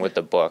along with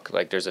the book.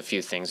 Like there's a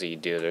few things that you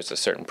do. There's a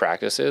certain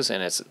practices,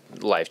 and it's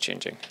life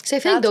changing. So I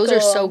feel like those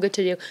are so good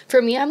to do. For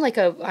me, I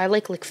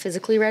like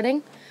physically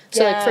writing.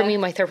 So like for me,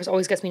 my therapist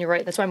always gets me to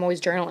write. That's why I'm always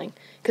journaling,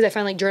 because I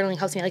find like journaling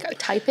helps me. Like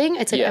typing,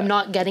 it's like I'm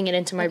not getting it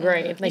into my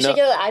brain. Like, you should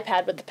get an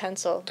iPad with the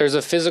pencil. There's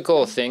a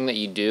physical thing that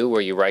you do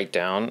where you write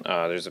down.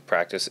 There's a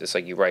practice. It's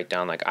like you write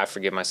down like I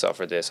forgive myself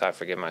for this. I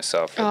forgive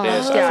myself for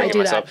this. I forgive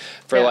myself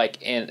for like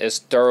and as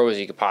thorough as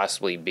you could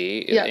possibly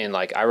be. And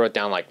like I wrote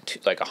down like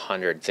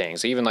 100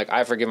 things. Even like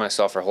I forgive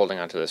myself for holding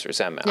on to this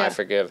resentment. I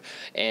forgive,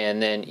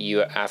 and then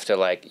you have to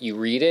like you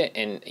read it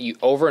and you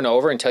over and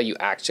over until you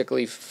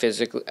actually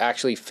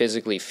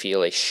physically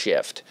feel a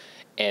shift.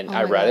 And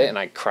I read it and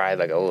I cried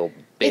like a little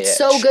bitch. It's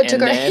so good to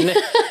cry. And then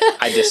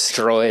I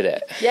destroyed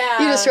it.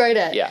 Yeah. You destroyed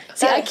it. Yeah.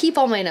 See, I keep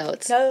all my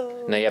notes.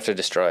 No. Now you have to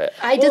destroy it.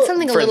 I did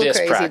something a little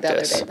crazy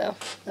practice. the other day,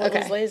 though. I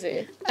was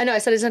lazy. I know, I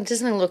said it's just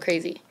something a little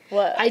crazy.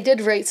 What? I did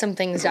write some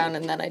things down,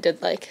 and then I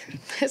did like,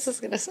 this is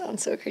going to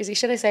sound so crazy.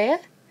 Should I say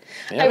it?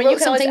 Yeah. I wrote you can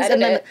some always things, edit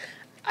and then it.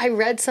 I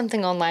read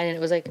something online, and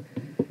it was like,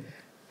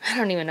 I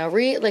don't even know.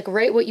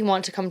 Write what you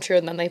want to come true,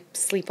 and then they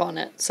sleep on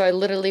it. So I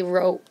literally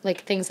wrote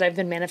like things that I've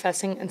been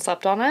manifesting and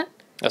slept on it.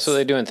 That's what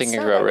they do in Think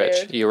and Grow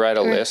Rich. You write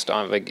a list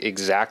on like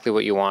exactly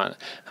what you want,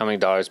 how many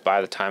dollars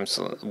by the time,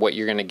 so what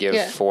you're going to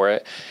give for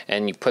it,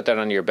 and you put that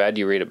under your bed.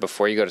 You read it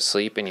before you go to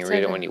sleep, and you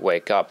read it when you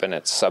wake up, and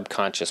it's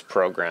subconscious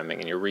programming,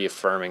 and you're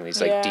reaffirming these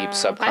like deep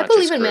subconscious. I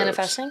believe in grooves.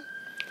 manifesting.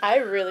 I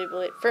really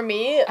believe. For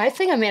me, I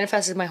think I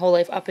manifested my whole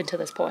life up until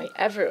this point.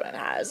 everyone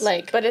has.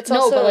 Like, but it's no,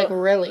 also but like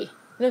really,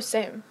 no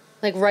same.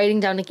 like writing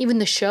down like even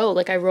the show.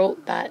 Like I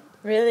wrote that.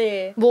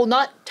 Really? Well,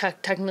 not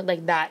technically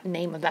like that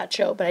name of that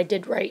show, but I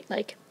did write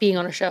like being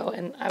on a show,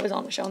 and I was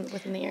on the show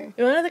within the year.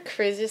 One of the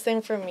craziest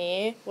thing for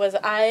me was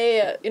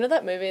you know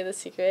that movie The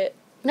Secret?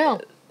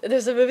 No.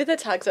 There's a movie that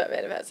talks about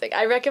manifesting.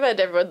 I recommend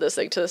everyone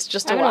listening to this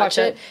just to I'm gonna watch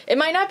it. It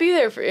might not be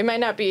it might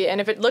not be, and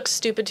if it looks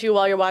stupid to you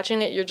while you're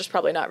watching it, you're just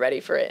probably not ready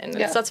for it, and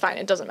that's fine.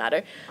 It doesn't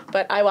matter.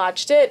 But I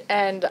watched it,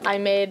 and I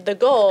made the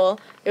goal.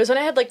 It was when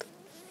I had like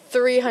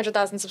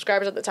 300,000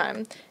 subscribers at the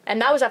time, and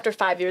that was after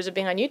 5 years of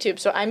being on YouTube.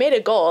 So I made a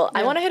goal.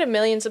 I want to hit 1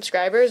 million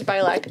subscribers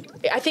by like,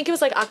 I think it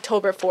was like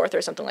October 4th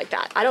or something like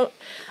that.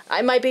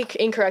 I might be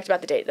incorrect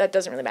about the date. That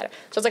doesn't really matter.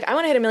 So I was like, I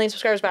want to hit 1 million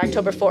subscribers by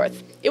October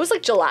 4th. It was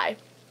like July.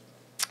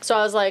 So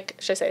I was like,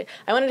 should I say,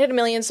 I wanted to hit 1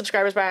 million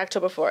subscribers by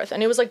October 4th,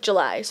 and it was like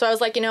July. So I was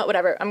like, you know,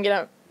 whatever, I'm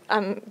gonna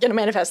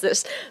manifest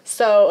this.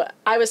 So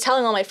I was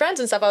telling all my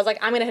friends and stuff, I was like,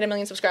 I'm gonna hit 1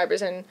 million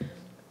subscribers in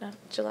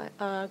July,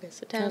 August,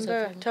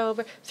 September,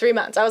 October, 3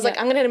 months. I was like,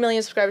 I'm gonna hit 1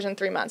 million subscribers in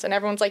 3 months, and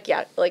everyone's like,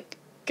 yeah, like,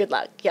 good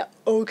luck. Yeah,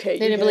 okay.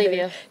 They didn't believe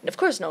you. And of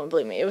course, no one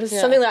believed me. It was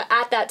something that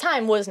at that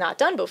time was not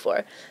done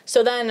before.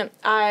 So then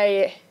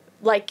I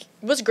like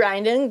was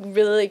grinding,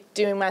 really like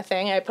doing my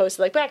thing. I posted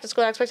like back to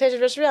school expectations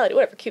versus reality,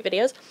 whatever, cute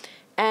videos,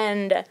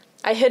 and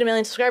I hit 1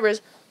 million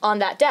subscribers on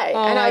that day.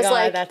 Oh and my I was God,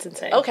 like, that's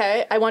insane.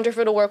 Okay, I wonder if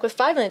it'll work with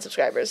 5 million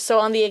subscribers. So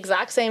on the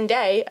exact same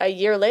day, a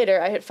year later,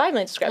 I hit 5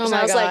 million subscribers. Oh and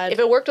I was God. like, if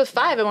it worked with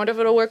 5, I wonder if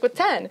it'll work with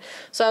 10.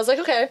 So I was like,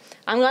 okay,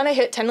 I'm gonna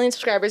hit 10 million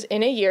subscribers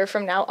in a year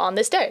from now on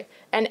this day.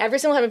 And every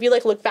single time, if you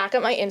like look back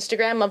at my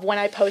Instagram of when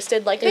I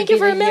posted like, thank you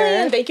for 1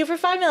 million, thank you for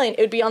 5 million,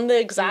 it would be on the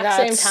exact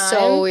same time. That's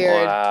so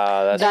weird.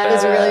 Wow, That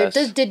is badass.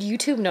 really. Did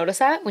YouTube notice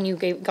that when you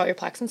got your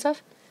plaques and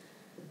stuff?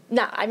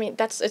 Nah, I mean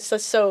it's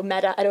just so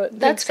meta. I don't.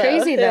 That's think so.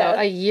 crazy though.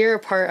 Yeah. A year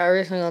apart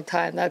every single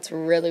time. That's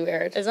really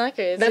weird. Isn't that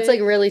crazy? That's like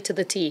really to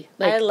the T.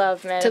 Like, I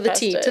love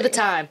manifesting. to the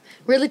time.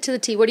 Really to the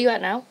T. What are you at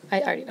now?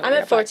 I already know. I'm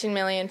at 14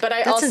 million, but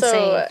I That's also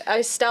insane.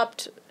 I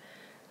stopped.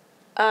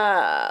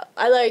 I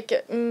like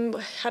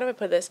how do I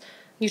put this?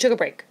 You took a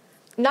break.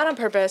 not on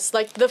purpose.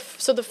 Like,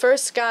 so the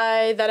first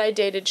guy that I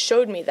dated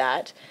showed me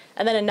that.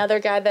 And then another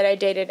guy that I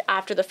dated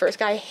after the first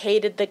guy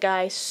hated the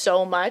guy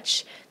so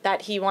much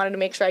that he wanted to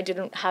make sure I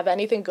didn't have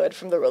anything good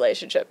from the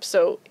relationship.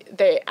 So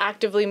they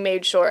actively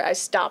made sure I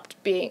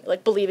stopped being,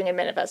 like, believing in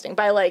manifesting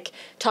by, like,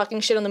 talking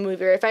shit on the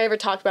movie. Or if I ever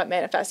talked about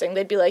manifesting,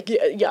 they'd be like,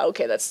 yeah,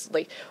 okay, that's,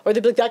 like, or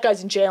they'd be like, that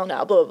guy's in jail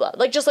now, blah, blah, blah.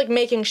 Like, just, like,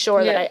 making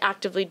sure that I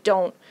actively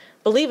don't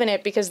believe in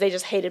it because they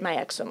just hated my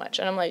ex so much.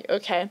 And I'm like,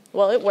 okay,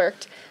 well, it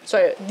worked.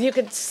 So you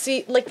could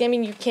see, like, I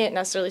mean, you can't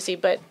necessarily see,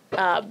 but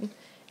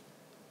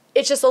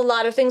it's just a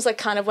lot of things, like,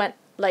 kind of went,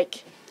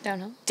 like,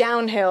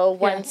 downhill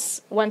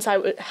once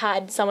I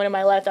had someone in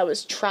my life that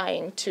was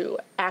trying to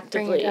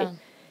actively,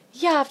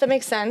 if that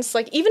makes sense.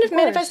 Like, even if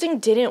manifesting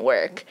didn't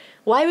work,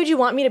 why would you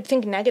want me to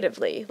think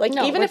negatively? Like,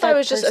 even if I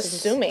was just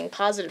assuming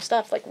positive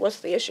stuff, like, what's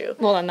the issue?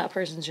 Well, then that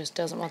person just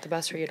doesn't want the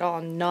best for you at all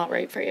and not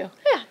right for you.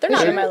 Yeah, they're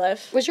not in my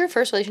life. Was your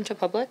first relationship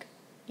public?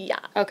 Yeah.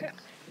 Okay.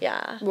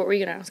 Yeah. What were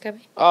you gonna ask,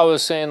 Abby? I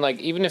was saying, like,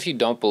 even if you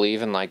don't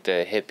believe in, like,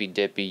 the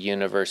hippy-dippy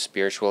universe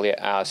spiritually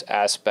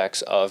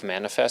aspects of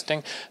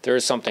manifesting, there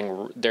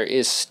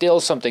is still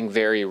something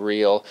very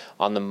real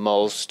on the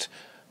most,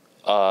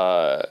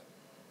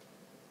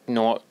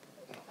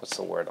 what's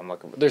the word I'm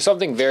looking for? There's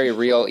something very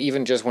real,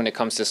 even just when it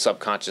comes to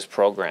subconscious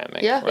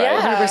programming. Yeah,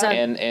 right?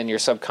 100%. And your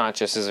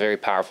subconscious is a very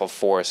powerful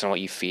force, and what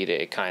you feed it,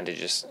 it kind of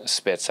just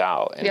spits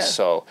out. And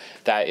so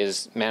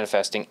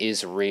manifesting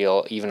is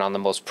real, even on the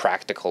most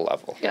practical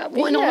level. Yeah,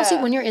 well, and honestly,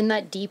 when you're in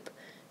that deep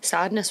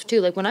sadness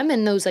too, like when I'm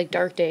in those, like,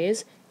 dark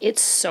days,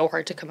 it's so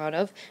hard to come out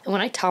of. And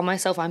when I tell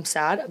myself I'm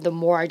sad, the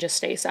more I just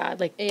stay sad.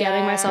 Like,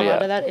 getting myself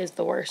out of that is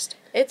the worst.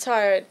 It's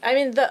hard. I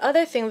mean, the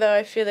other thing, though,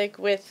 I feel like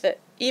with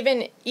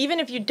even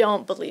if you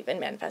don't believe in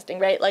manifesting,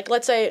 right? Like,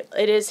 let's say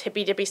it is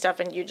hippy-dippy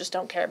stuff and you just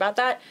don't care about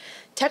that.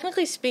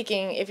 Technically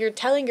speaking, if you're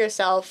telling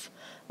yourself,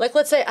 like,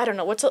 let's say, I don't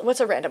know, what's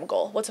a random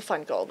goal? What's a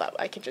fun goal that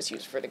I could just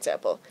use for an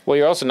example? Well,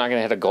 you're also not going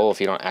to hit a goal if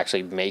you don't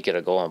actually make it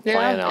a goal and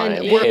plan on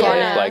it. Work on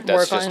it. Like,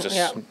 that's that's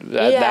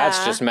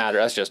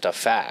just a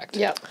fact.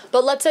 Yeah.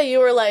 But let's say you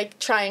were, like,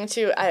 trying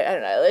to, I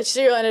don't know, let's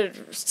say you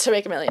wanted to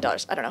make $1 million.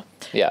 I don't know.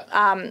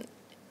 Yeah.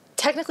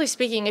 Technically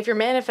speaking, if you're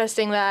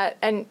manifesting that,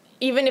 and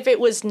even if it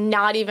was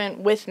not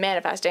even with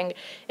manifesting,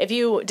 if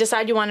you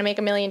decide you want to make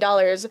 $1 million,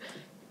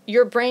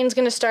 your brain's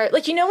going to start,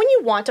 like, you know when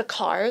you want a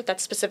car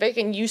that's specific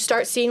and you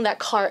start seeing that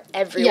car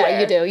everywhere? Yeah,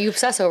 you do. You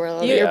obsess over it a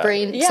little bit. Your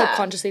brain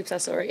subconsciously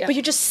obsesses over it, But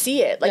you just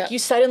see it. Like, you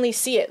suddenly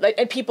see it. Like,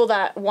 and people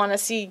that want to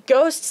see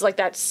ghosts like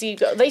that,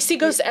 they see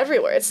ghosts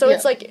everywhere. So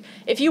it's like,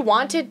 if you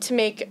wanted to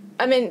make,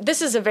 I mean,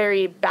 this is a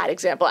very bad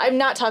example. I'm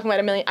not talking about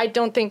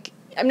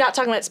I'm not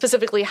talking about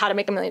specifically how to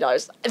make $1 million.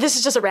 This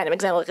is just a random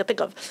example I could think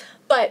of.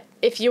 But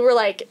if you were,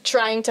 like,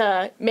 trying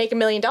to make $1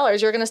 million,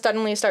 you're going to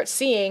suddenly start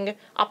seeing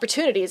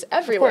opportunities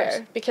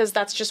everywhere because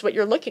that's just what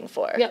you're looking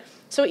for. Yep.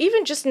 So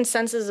even just in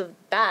senses of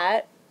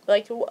that,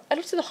 like, I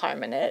don't see the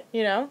harm in it,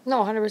 you know?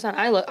 No,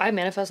 100%. I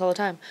manifest all the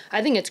time.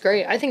 I think it's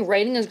great. I think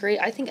writing is great.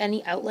 I think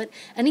any outlet,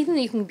 anything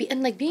that you can be,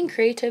 and, like, being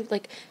creative,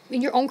 like,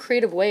 in your own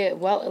creative way,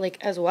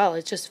 as well.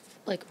 It's just,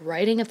 like,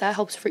 writing, if that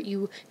helps for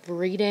you.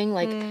 Reading,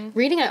 like,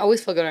 reading, I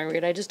always feel good when I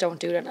read. I just don't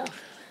do it enough.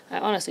 I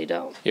honestly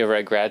don't. You ever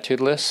write gratitude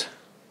lists?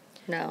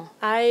 No.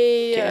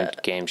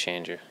 Game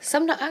changer.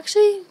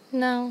 Actually,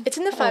 no. It's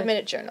in the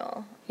 5-minute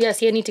journal.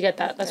 Yes, I need to get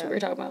that. That's what we were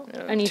talking about.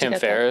 Yeah. I need Tim to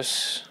get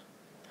Ferriss.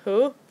 That.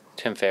 Who?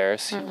 Tim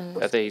Ferriss.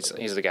 I think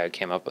he's the guy who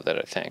came up with it,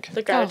 I think.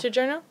 The gratitude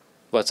journal?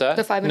 What's that?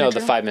 The 5-minute journal? No, the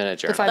 5-minute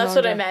journal. That's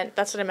what I meant.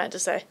 That's what I meant to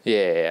say.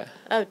 Yeah.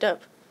 Oh,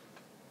 dope.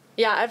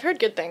 Yeah, I've heard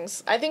good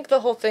things. I think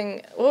the whole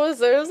thing,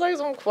 there was like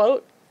some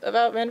quote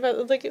about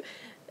manifest, like,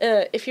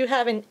 if you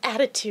have an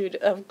attitude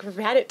of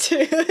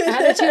gratitude.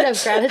 Attitude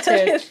of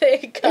gratitude.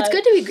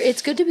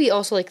 It's good to be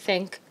also, like,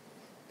 thank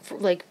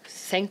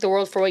the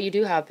world for what you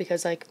do have,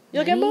 because, like,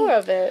 you'll get more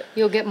of it.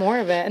 You'll get more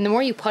of it. And the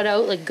more you put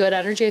out, like, good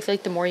energy, I feel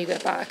like the more you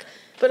get back.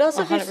 But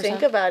also 100%. If you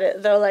think about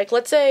it, though, like,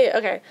 let's say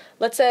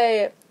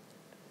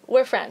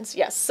we're friends,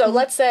 yes. So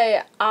let's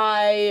say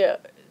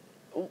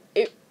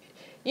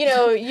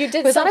you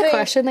did Was something. Was that a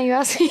question that you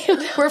asked me?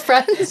 We're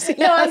friends?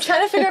 No, I'm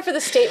trying to figure out for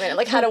the statement,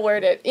 like, how to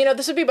word it. You know,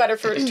 this would be better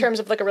for terms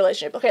of, like, a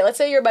relationship. Okay, let's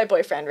say you're my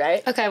boyfriend,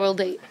 right? Okay, we'll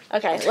date.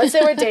 Okay, let's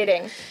say we're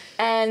dating,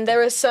 and there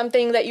was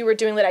something that you were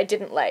doing that I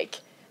didn't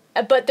like.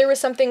 But there were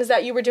some things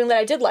that you were doing that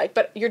I did like,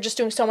 but you're just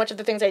doing so much of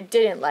the things I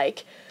didn't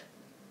like.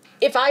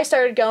 If I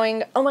started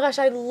going, oh my gosh,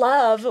 I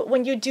love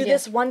when you do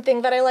this one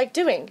thing that I like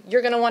doing,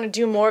 you're going to want to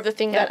do more of the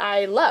thing that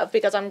I love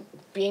because I'm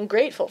being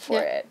grateful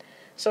for it.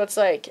 So it's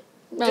like,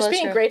 just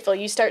being grateful,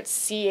 you start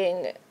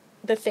seeing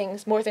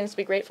more things to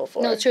be grateful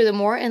for. No, it's true. The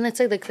more, and let's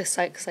say, like, the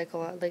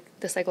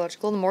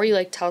psychological, the more you,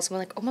 like, tell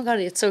someone, like, oh my God,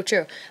 it's so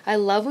true. I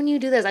love when you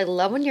do this. I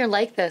love when you're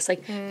like this.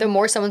 Like, the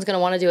more someone's going to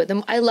want to do it.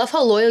 I love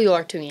how loyal you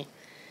are to me.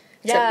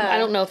 So I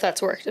don't know if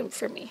that's worked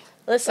for me.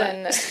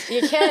 Listen,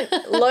 you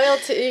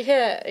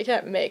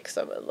can't make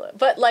someone loyal.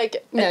 But,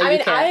 like, no, I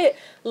mean, I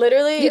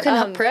literally... You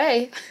can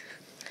pray.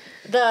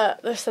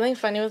 There's something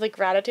funny with, like,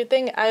 gratitude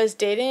thing. I was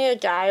dating a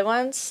guy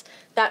once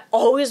that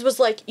always was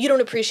like, you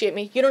don't appreciate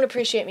me, you don't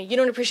appreciate me, you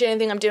don't appreciate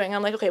anything I'm doing.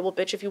 I'm like, okay, well,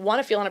 bitch, if you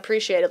want to feel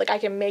unappreciated, like, I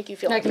can make you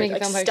feel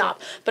unappreciated. Like, stop.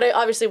 But I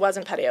obviously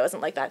wasn't petty. I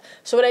wasn't like that.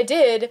 So what I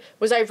did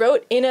was I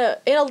wrote in a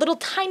little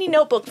tiny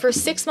notebook for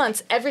 6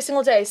 months, every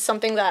single day,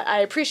 something that I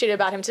appreciated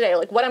about him today,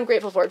 like what I'm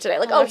grateful for today.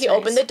 Like, he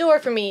opened the door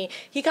for me,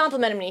 he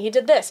complimented me, he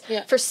did this.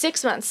 Yeah. For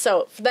 6 months.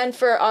 So then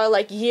for our,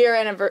 like, year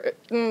anniversary,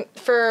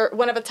 for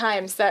one of the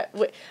times that,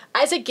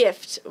 as a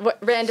gift,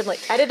 randomly,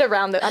 edit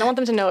around I don't want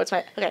them to know it's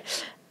my, okay.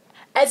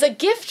 As a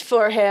gift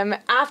for him,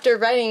 after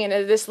writing in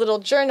this little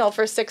journal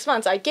for 6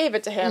 months, I gave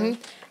it to him,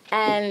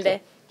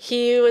 and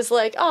he was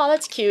like, oh,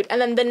 that's cute.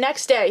 And then the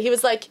next day, he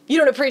was like, you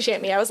don't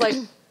appreciate me. I was like,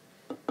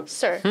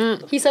 sir.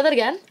 He said that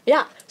again?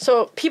 Yeah.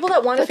 So people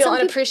that want to feel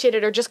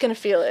unappreciated are just going to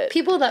feel it.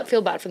 People that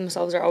feel bad for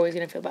themselves are always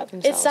going to feel bad for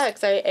themselves. It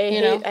sucks. I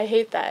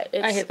hate that.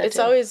 I hate that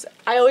too.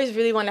 I always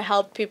really want to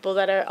help people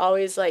that are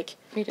always, like,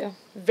 me too.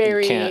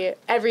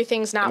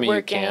 Everything's not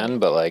working. You can,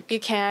 but, like, you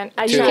can't.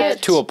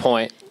 To a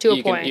point. To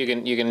a point.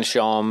 You can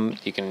show them.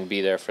 You can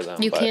be there for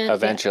them. You but can't.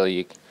 Eventually,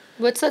 you.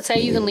 What's that say?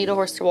 You can lead a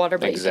horse to water,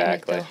 but you can't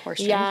make the horse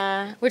drink.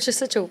 Yeah. Which is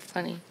such a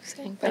funny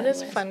saying. It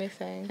is a funny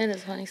thing. It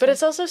is funny. But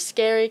it's also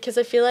scary because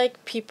I feel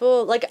like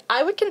people, like,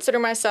 I would consider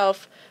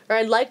myself, or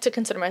I'd like to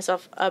consider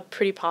myself, a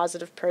pretty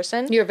positive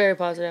person. You're very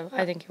positive.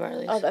 I think you are, at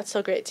least. Oh, that's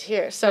so great to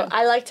hear. So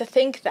I like to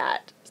think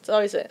that. It's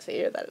always nice to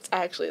hear that it's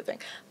actually a thing.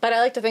 But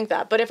I like to think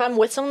that. But if I'm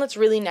with someone that's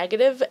really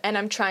negative and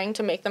I'm trying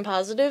to make them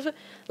positive,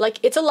 like,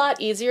 it's a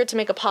lot easier to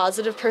make a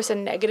positive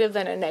person negative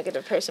than a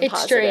negative person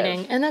positive. It's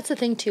draining. And that's the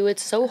thing, too.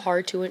 It's so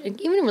hard to, even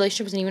in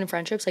relationships and even in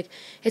friendships, like,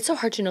 it's so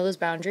hard to know those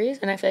boundaries.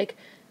 And I feel like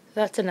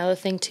that's another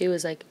thing, too,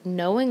 is, like,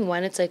 knowing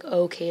when it's, like,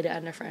 okay to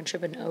end a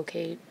friendship and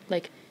okay,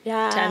 like, to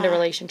end a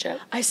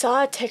relationship. I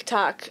saw a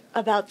TikTok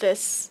about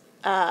this,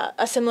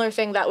 a similar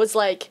thing that was,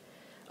 like,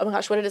 oh my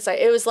gosh, what did it say?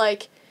 It was,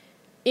 like,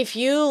 if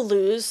you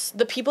lose,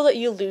 the people that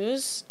you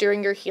lose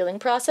during your healing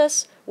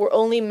process were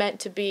only meant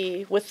to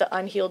be with the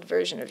unhealed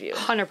version of you.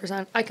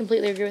 100%. I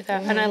completely agree with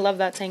that. And I love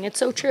that saying. It's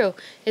so true.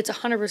 It's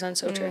 100%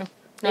 so true.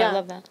 No, yeah, I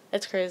love that.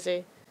 It's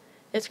crazy.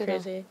 It's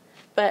crazy.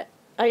 But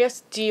I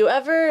guess, do you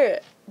ever,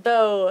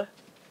 though,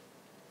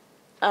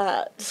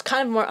 it's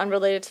kind of more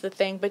unrelated to the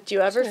thing, but do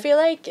you ever feel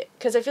like,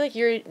 because I feel like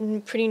you're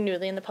pretty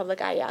newly in the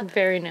public eye, yeah?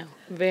 Very new.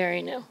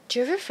 Very new. Do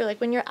you ever feel like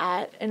when you're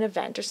at an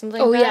event or something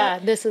like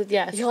that? Oh, yeah.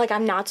 Yes. You're like,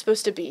 I'm not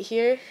supposed to be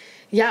here?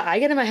 Yeah, I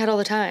get in my head all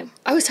the time.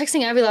 I was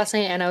texting Abby last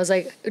night, and I was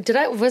like,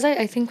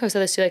 I think I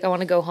said this too, like, I want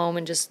to go home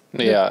and just...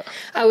 Yeah.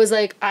 I was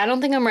like, I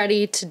don't think I'm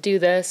ready to do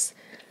this.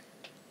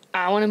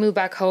 I want to move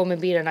back home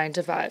and be at a 9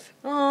 to 5.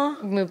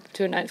 Aww. Move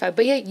to a 9 to 5.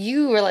 But yeah,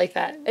 you were like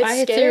that.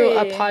 It's scary. Threw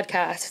a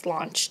podcast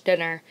launch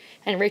dinner,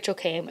 and Rachel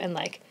came, and,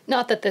 like,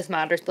 not that this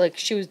matters, but, like,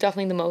 she was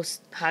definitely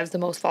has the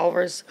most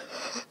followers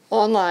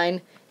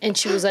online, and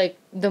she was, like,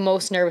 the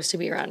most nervous to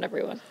be around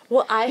everyone.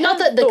 Well, not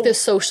that, like, the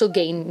social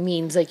gain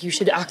means, like, you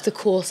should act the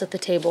coolest at the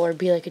table or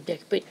be, like, a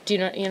dick, but do you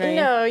know what I mean?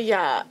 No,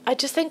 yeah. I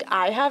just think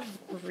I have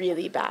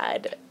really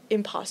bad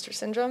imposter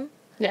syndrome.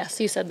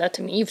 Yes, you said that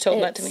to me. You've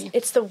told that to me.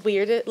 It's the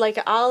weirdest, like,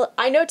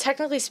 I know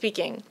technically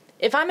speaking,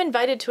 if I'm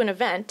invited to an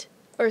event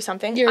or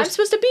something, I'm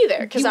supposed to be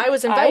there because I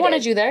was invited. I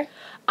wanted you there.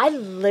 I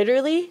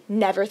literally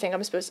never think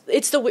I'm supposed to.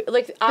 It's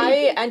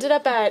I ended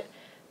up at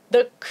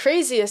the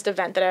craziest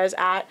event that I was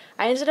at.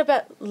 I ended up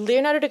at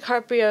Leonardo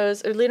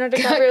DiCaprio's. No.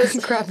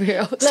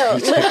 DiCaprio.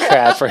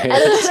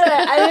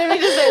 I didn't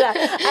mean to say that.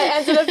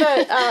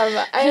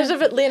 I ended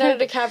up at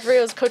Leonardo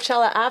DiCaprio's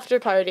Coachella after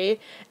party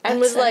and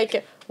was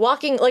like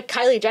walking, like,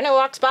 Kylie Jenner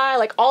walks by,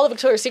 like, all the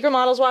Victoria's Secret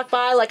models walk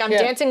by, like, I'm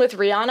dancing with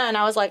Rihanna, and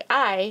I was like,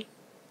 I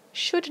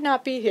should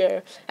not be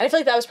here. And I feel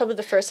like that was probably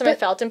the first time I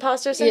felt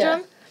imposter syndrome.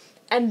 Yeah.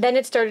 And then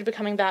it started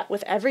becoming that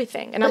with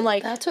everything. And I'm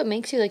like... That's what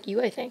makes you, like,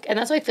 you, I think. And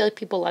that's why I feel like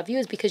people love you,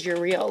 is because you're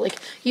real. Like,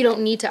 you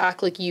don't need to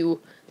act like you,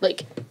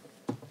 like...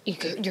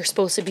 You're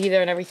supposed to be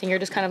there and everything. You're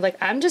just kind of like,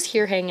 I'm just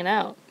here hanging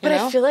out. But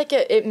I feel like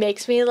it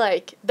makes me,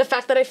 like, the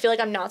fact that I feel like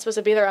I'm not supposed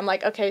to be there, I'm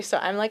like, okay, so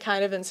I'm, like,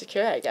 kind of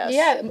insecure, I guess.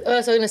 Yeah, so I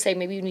was going to say,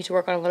 maybe you need to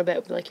work on a little bit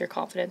with, like, your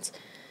confidence.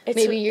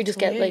 Maybe you just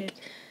get, like,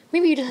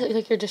 maybe you just,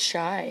 like, you're just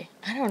shy.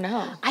 I don't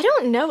know. I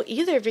don't know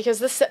either,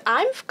 because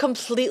I'm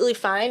completely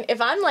fine. If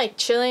I'm, like,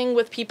 chilling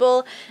with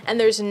people and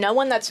there's no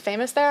one that's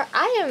famous there,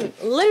 I am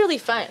literally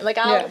fine. Like,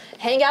 I'll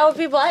hang out with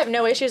people. I have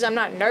no issues. I'm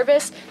not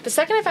nervous. The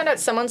second I find out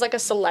someone's, like, a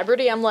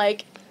celebrity, I'm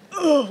like...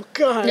 Oh,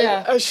 God,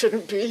 I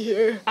shouldn't be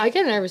here. I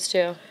get nervous,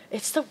 too.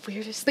 It's the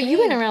weirdest thing. But you've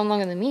been around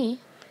longer than me.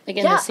 Like,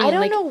 in the scene. I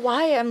don't know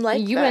why I'm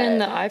like You've been in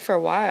the eye for a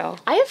while.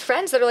 I have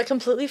friends that are, like,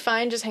 completely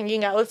fine just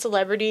hanging out with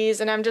celebrities,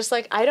 and I'm just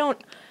like, I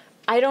don't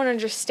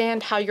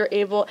understand how you're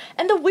able...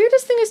 And the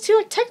weirdest thing is, too,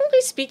 like,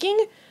 technically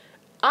speaking,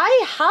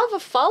 I have a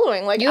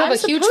following. Like, you have a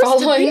huge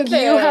following.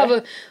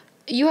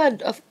 You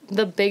had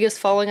the biggest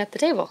following at the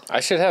table.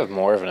 I should have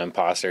more of an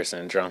imposter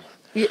syndrome.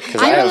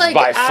 Because I have like,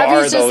 by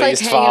far the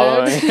least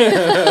following.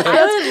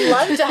 I would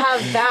love to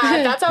have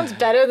that. That sounds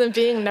better than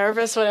being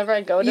nervous whenever I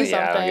go to something.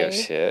 I don't give a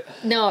shit.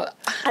 No,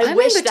 I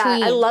wish that.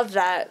 I love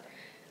that.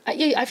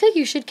 I feel like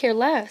you should care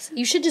less.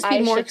 You should just be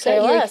more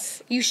excited. Like,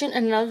 you shouldn't.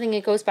 And another thing,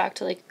 it goes back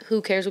to like,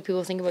 who cares what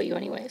people think about you,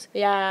 anyways?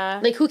 Yeah.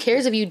 Like, who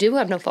cares if you do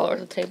have no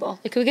followers at the table?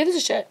 Like, who gives a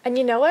shit? And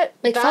you know what?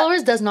 Like,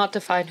 followers does not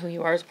define who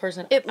you are as a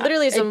person. It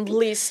literally is the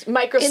least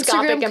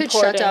microscopic Instagram could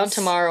shut down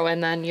tomorrow,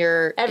 and then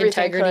your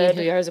integrity and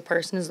who you are as a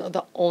person is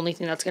the only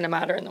thing that's going to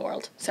matter in the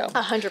world. So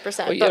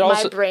 100%. But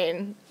my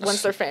brain,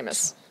 once they're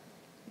famous,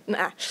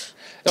 nah.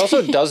 It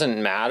also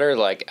doesn't matter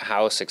like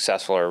how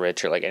successful or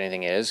rich or like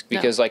anything is,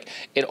 because like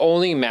it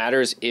only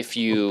matters if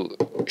you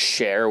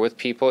share with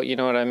people, you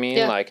know what I mean?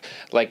 Yeah.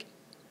 Like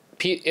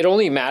it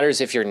only matters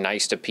if you're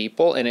nice to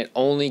people, and it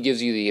only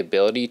gives you the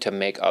ability to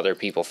make other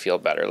people feel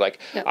better. Like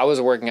I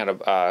was working at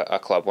a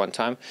club one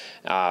time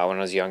when I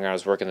was younger. I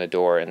was working the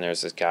door, and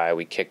there's this guy.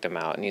 We kicked him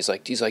out, and he's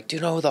like, do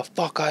you know who the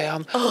fuck I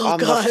am? I'm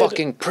the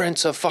fucking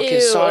prince of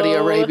fucking Saudi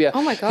Arabia.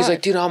 Oh my God. He's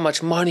like, do you know how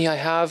much money I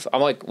have?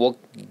 I'm like, well,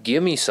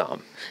 give me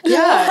some.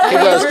 Yeah. He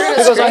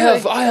goes,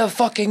 I have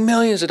fucking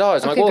millions of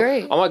dollars. I'm like, well,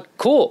 great. I'm like,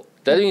 cool.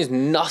 That means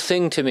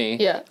nothing to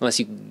me unless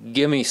you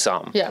give me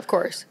some. Yeah, of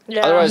course.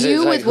 Yeah. Otherwise, you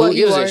it's like, with what who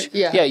gives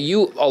you a are. Yeah,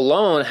 you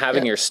alone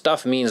having your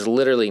stuff means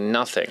literally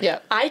nothing. Yeah.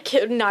 I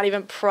could not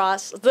even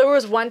process. There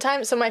was one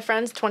time, so my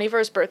friend's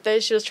 21st birthday,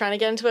 she was trying to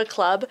get into a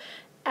club,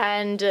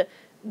 and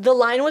the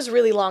line was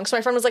really long. So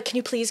my friend was like, can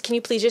you please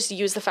just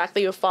use the fact that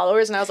you have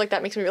followers? And I was like,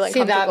 that makes me really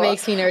uncomfortable. See, that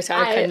makes me nervous.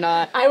 I could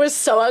not. I was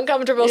so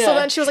uncomfortable. Yeah. So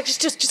then she was like,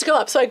 just go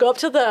up. So I go up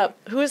to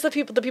who is the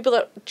people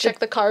that check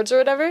the cards or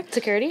whatever?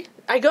 Security?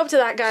 I go up to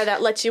that guy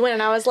that lets you in,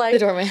 and I was like, The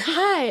doorman.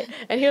 hi.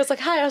 And he was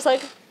like, hi. I was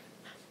like,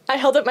 I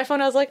held up my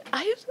phone. I was like,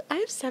 I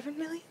have 7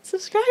 million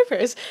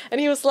subscribers. And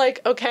he was like,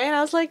 okay. And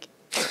I was like,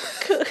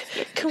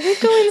 can we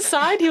go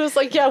inside? He was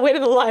like, yeah, wait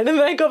in the line. And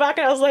then I go back,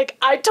 and I was like,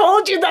 I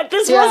told you that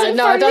this wasn't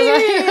for me.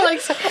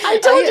 I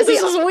told you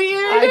this was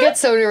weird. I get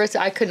so nervous.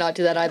 I could not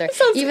do that either.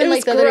 Even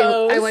like the other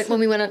day, when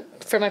we went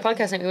for my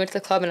podcast night, we went to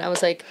the club, and I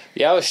was like,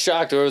 yeah, I was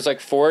shocked. There was like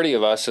 40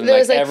 of us, and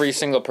like every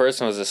single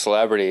person was a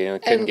celebrity, and we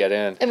couldn't get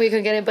in. And we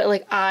couldn't get in, but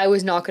like I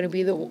was not going to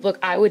be look.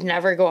 I would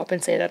never go up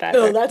and say that either.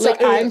 No, that's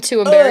like I'm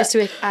too embarrassed to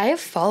be like, I have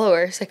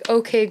followers. Like,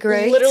 okay,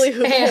 great. Literally,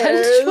 who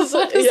cares?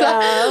 What does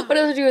that have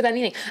to do with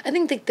anything? I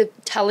think like the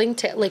telling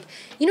like,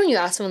 you know, when you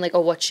ask someone like, oh,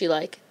 what's she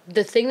like?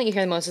 The thing that you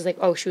hear the most is like,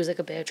 oh, she was like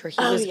a bitch, or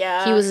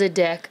he was a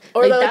dick.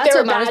 Or like they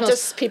were bad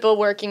to people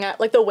working at,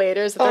 like the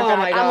waiters that they're bad.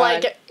 My God. I'm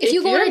like, if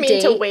you go you're on a mean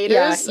date, to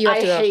waiters, you have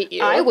to hate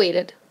you. I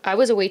waited. I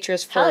was a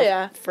waitress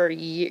for for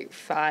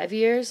 5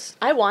 years.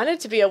 I wanted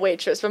to be a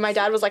waitress, but my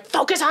dad was like,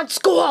 focus on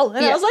school.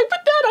 And I was like, but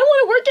Dad, I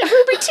want to work at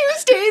Ruby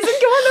Tuesdays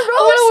and go on the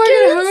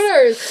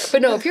roller skates.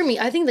 But no, if you're mean,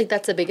 I think like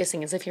that's the biggest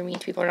thing is if you're mean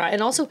to people or not.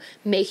 And also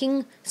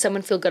making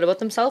someone feel good about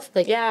themselves.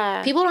 Like,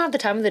 people don't have the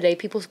time of the day.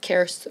 People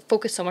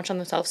focus so much on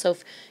themselves. So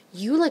if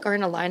you like are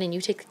in a line and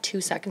you take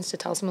 2 seconds to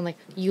tell someone like,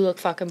 you look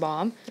fucking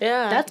bomb.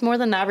 Yeah. That's more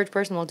than the average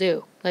person will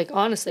do. Like,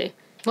 honestly.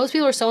 Most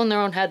people are so in their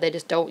own head, they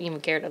just don't even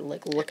care to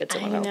like look at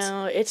someone else. I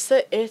know.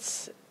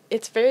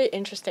 It's very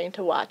interesting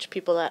to watch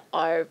people that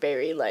are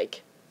very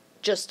like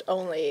just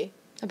only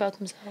about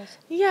themselves.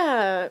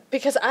 Yeah,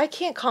 because I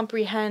can't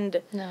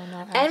comprehend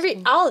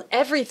not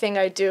everything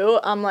I do.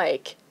 I'm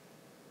like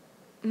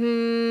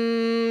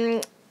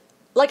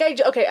like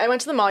I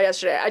went to the mall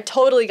yesterday. I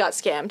totally got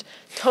scammed.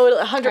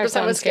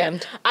 100% was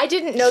scammed. I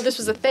didn't know this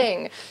was a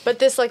thing, but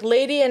this like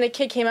lady and a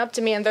kid came up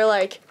to me and they're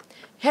like,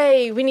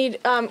 hey, we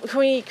need, can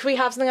we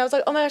have something? I was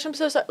like, oh my gosh, I'm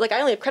so sorry. Like, I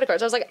only have credit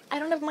cards. I was like, I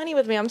don't have money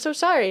with me. I'm so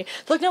sorry.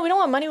 They're like, no, we don't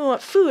want money. We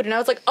want food. And I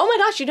was like, oh my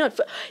gosh, you don't have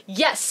food.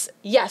 Yes,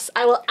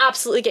 I will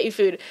absolutely get you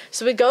food.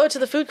 So we go to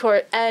the food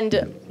court,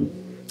 and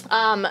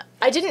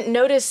I didn't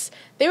notice,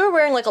 they were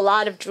wearing like a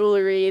lot of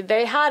jewelry.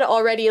 They had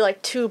already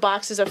like 2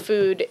 boxes of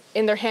food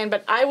in their hand,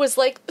 but I was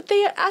like, but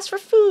they asked for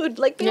food.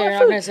 Like, they want food. You're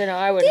not going to say no,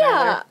 I wouldn't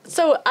either.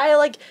 So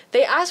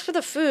they asked for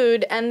the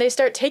food, and they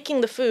start taking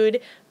the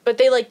food, but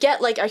they, like,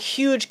 get, like, a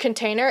huge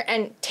container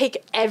and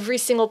take every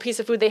single piece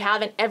of food they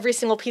have and every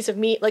single piece of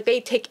meat. Like, they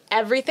take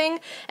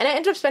everything. And I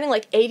ended up spending,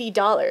 like,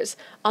 $80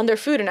 on their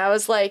food. And I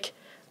was like,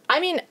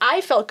 I mean,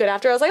 I felt good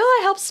after. I was like, oh,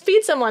 I helped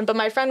feed someone. But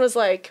my friend was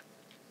like,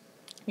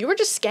 you were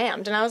just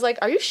scammed. And I was like,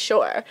 are you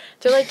sure?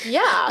 They're like,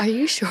 yeah. Are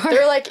you sure?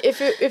 They're like,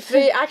 if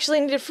they actually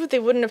needed food, they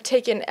wouldn't have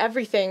taken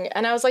everything.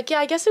 And I was like, yeah,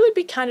 I guess it would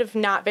be kind of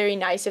not very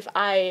nice if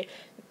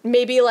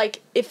maybe,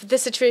 like, if the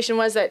situation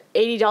was that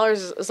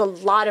 $80 is a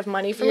lot of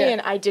money for me and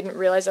I didn't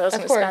realize I was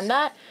going to spend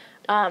that,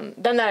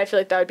 then I feel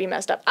like that would be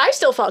messed up. I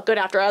still felt good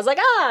after. I was like,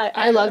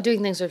 I love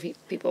doing things with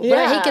people. But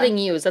I hate getting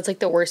used. That's, like,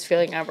 the worst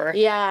feeling ever.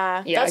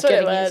 Yeah, that's what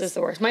it was. Getting used is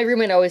the worst. My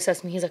roommate always says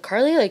to me, he's like,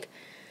 Carly, like...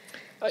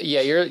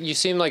 you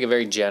seem like a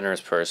very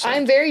generous person.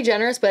 I'm very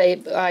generous,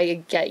 but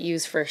I get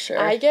used for sure.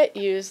 I get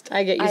used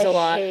a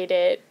lot. I hate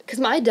it.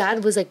 Because my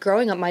dad was, like,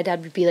 growing up, my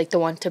dad would be, like, the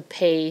one to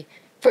pay...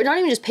 For not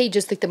even just pay,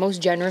 just like the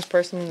most generous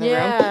person in the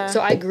room.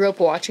 So I grew up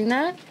watching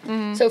that.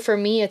 Mm-hmm. So for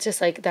me, it's just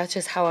like that's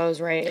just how I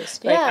was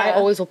raised. Like I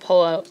always will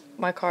pull out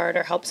my card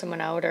or help someone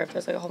out, or if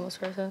there's like a homeless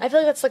person. I feel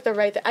like that's like the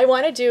right thing. I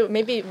want to do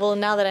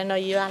now that I know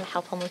you, I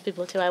help homeless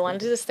people too. I want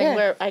to do this thing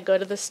where I go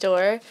to the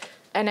store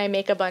and I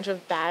make a bunch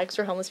of bags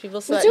for homeless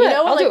people. So Let's that, do you it.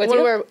 know, I'll do like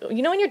it with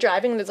when you're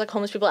driving and there's like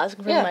homeless people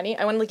asking for money,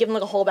 I want to give them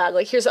like a whole bag.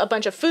 Like, here's a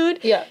bunch of food.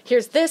 Yeah.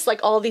 Here's this, like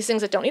all these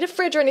things that don't need a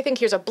fridge or anything.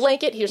 Here's a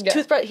blanket. Here's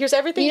toothbrush. Here's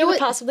everything you would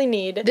possibly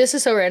need. This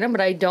is so random,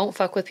 but I don't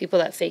fuck with people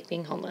that fake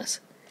being homeless.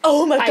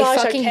 Oh my gosh,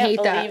 I fucking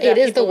hate that. It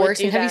is the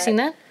worst thing. Have you seen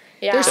that?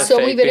 Yeah. There's so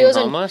many videos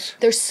on.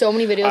 There's so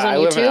many videos on YouTube. I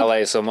live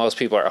in LA, so most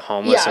people are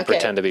homeless and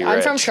pretend to be rich.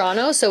 I'm from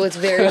Toronto, so it's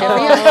very different.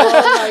 Oh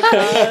my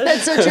god,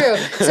 that's so true.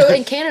 So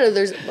in Canada,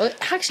 there's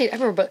actually I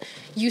remember, but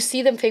you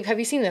see them fake. Have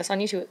you seen this on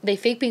YouTube? They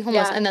fake being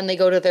homeless, and then they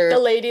go to the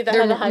lady that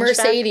had the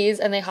Mercedes,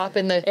 and they hop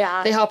in their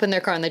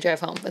car and they drive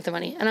home with the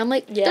money. And I'm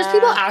like, there's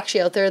people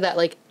actually out there that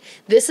like.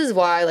 This is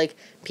why like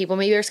people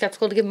maybe are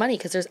skeptical to give money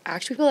because there's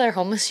actually people that are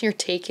homeless and you're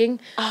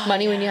taking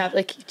money when you have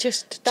like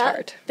just it's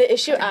hard. The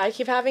issue I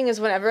keep having is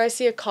whenever I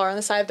see a car on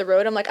the side of the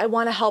road, I'm like, I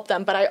want to help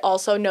them, but I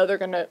also know they're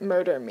gonna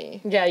murder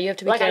me. Yeah, you have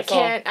to be like careful.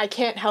 I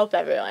can't help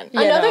everyone.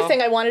 Yeah, another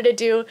thing I wanted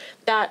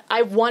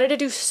to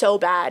do so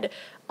bad,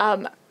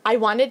 I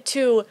wanted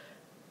to,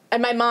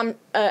 and my mom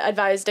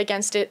advised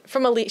against it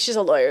from she's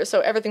a lawyer,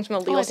 so everything's from a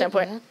legal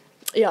standpoint.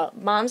 Yeah,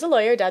 mom's a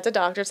lawyer, dad's a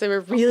doctor, so they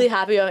were really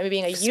happy about me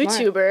being a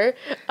YouTuber.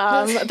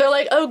 They're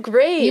like, oh,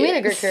 great. You made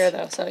a great career,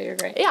 though, so you're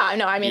great. Yeah,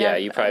 no, I mean... Yeah,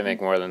 you probably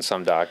make more than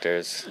some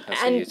doctors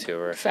as a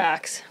YouTuber.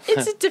 Facts.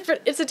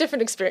 It's a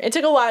different experience. It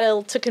took a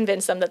while to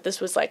convince them that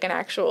this was, like, an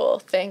actual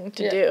thing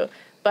to do.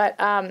 But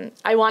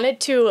I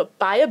wanted to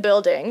buy a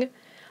building,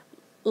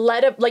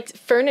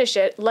 furnish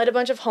it, let a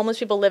bunch of homeless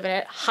people live in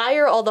it,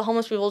 hire all the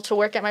homeless people to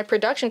work at my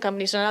production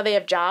company, so now they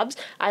have jobs.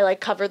 I, like,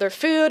 cover their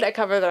food, I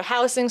cover their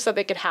housing so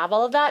they could have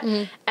all of that.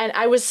 Mm-hmm. And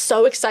I was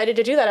so excited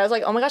to do that. I was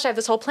like, oh my gosh, I have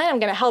this whole plan. I'm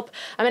gonna help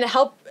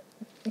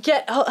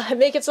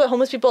make it so that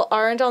homeless people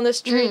aren't on the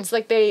streets.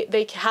 Like,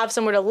 they have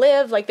somewhere to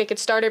live, like, they could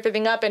start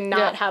everything up and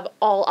not have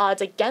all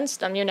odds against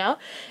them, you know?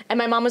 And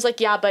my mom was like,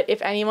 yeah, but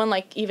if anyone,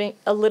 like, even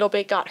a little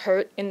bit got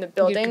hurt in the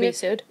building, you could be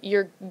sued.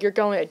 You're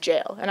going to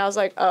jail. And I was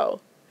like, oh.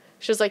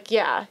 She was like,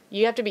 yeah,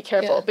 you have to be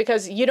careful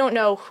because you don't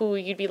know who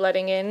you'd be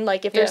letting in.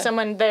 Like, if there's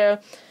someone there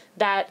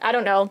that, I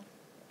don't know,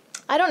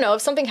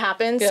 if something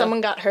happens, someone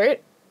got hurt,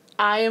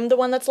 I am the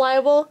one that's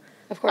liable.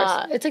 Of course.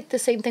 It's like the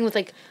same thing with,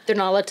 like, they're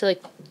not allowed to,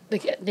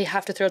 like they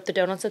have to throw out the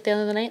donuts at the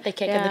end of the night. They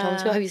can't give the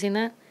homeless people. Have you seen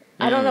that?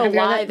 I don't know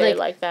why they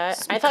like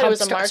that. I thought it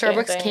was a marketing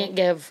Starbucks thing. Can't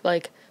give,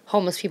 like,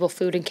 homeless people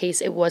food in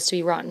case it was to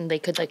be rotten. They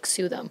could, like,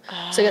 sue them.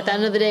 So at the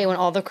end of the day, when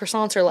all the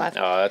croissants are left...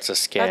 Oh, that's a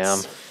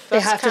scam. They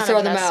have to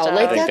throw them out.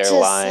 Like, I think they're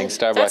lying.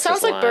 Starbucks that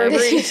sounds like lying.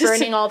 Burberry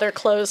burning all their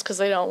clothes because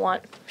they don't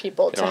want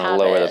people to have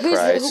lower it. the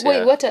price.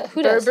 Wait,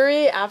 who does?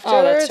 Burberry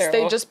afterwards,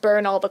 they just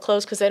burn all the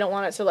clothes because they don't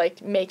want it to,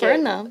 like,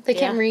 burn them. They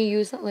can't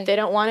reuse them. Like, they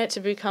don't want it to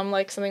become,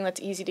 like, something that's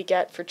easy to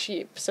get for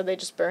cheap, so they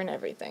just burn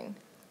everything.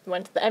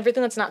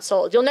 Everything that's not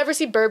sold. You'll never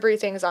see Burberry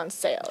things on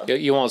sale.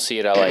 You won't see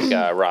it at,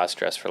 like, Ross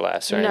Dress for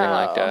Less or anything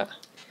like that.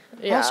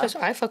 Yeah.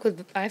 I fuck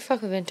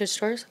with vintage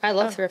stores. I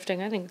love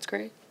thrifting. I think it's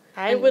great.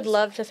 I would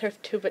love to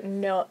thrift too, but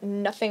no,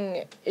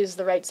 nothing is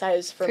the right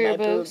size for my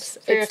boobs.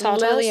 It's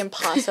literally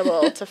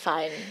impossible to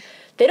find.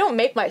 They don't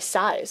make my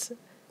size.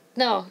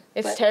 No,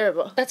 it's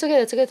terrible. That's okay.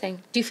 That's a good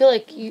thing. Do you feel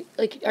like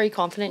are you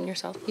confident in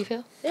yourself? Do you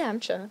feel? Yeah, I'm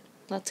sure.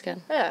 That's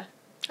good. Yeah.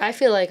 I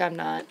feel like I'm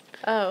not.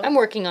 Oh. I'm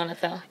working on it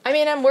though. I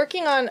mean, I'm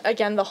working on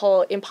again the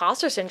whole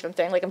imposter syndrome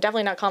thing. Like, I'm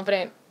definitely not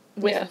confident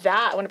with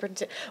that when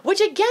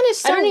which again is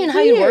so I don't even know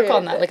how you work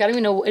on that. Like, I don't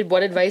even know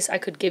what advice I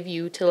could give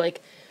you to,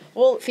 like,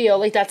 feel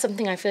like that's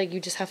something I feel like you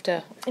just have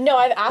to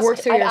I've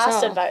asked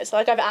yourself. advice.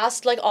 Like, I've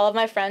asked, like, all of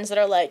my friends that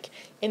are, like,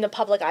 in the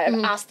public eye.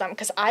 I've asked them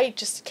because I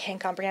just can't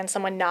comprehend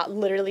someone not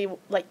literally,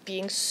 like,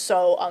 being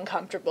so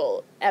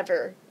uncomfortable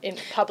ever in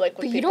public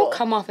with people. But you don't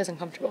come off as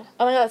uncomfortable.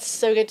 Oh my god, that's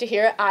so good to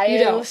hear. I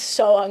am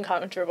so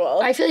uncomfortable.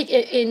 I feel like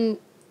in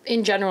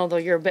general though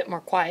you're a bit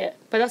more quiet,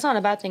 but that's not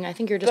a bad thing. I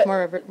think you're just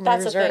more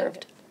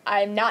reserved.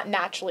 I'm not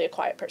naturally a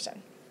quiet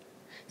person.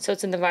 So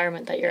it's an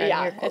environment that you're in.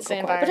 Yeah, it's the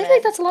environment. But I feel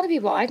like that's a lot of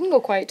people. I can go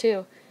quiet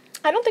too.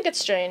 I don't think it's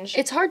strange.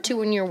 It's hard too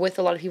when you're with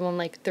a lot of people and,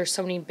 like, there's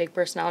so many big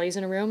personalities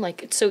in a room.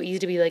 Like, it's so easy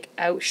to be, like,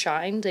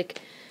 outshined.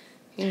 Like,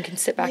 you can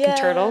sit back and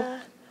turtle.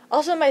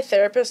 Also, my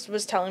therapist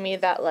was telling me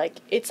that, like,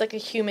 it's, like, a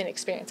human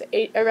experience.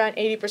 Around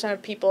 80%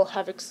 of people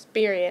have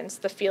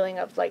experienced the feeling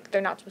of, like,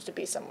 they're not supposed to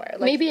be somewhere.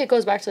 Like, maybe it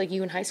goes back to, like,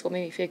 you in high school.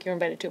 Maybe you feel like you're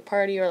invited to a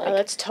party or, like... Oh,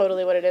 that's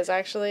totally what it is,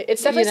 actually.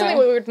 It's definitely something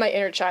with my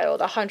inner child,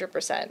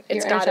 100%.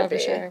 It's gotta be.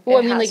 Sure. Well,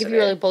 I mean, like, if you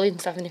were, like, bullied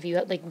and stuff, and if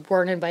you, like,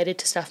 weren't invited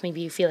to stuff,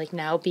 maybe you feel like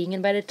now being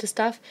invited to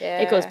stuff,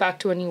 it goes back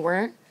to when you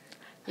weren't.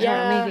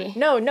 Yeah. Maybe.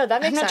 No,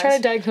 that makes sense. I'm not trying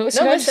to diagnose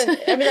you. No, guys. listen,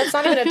 I mean, that's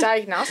not even a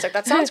diagnostic.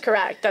 That sounds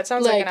correct. That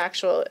sounds like an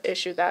actual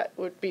issue that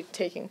would be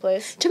taking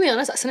place. To be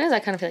honest, sometimes I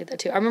kind of feel like that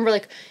too. I remember,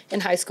 like,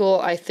 in high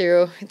school,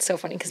 it's so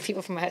funny because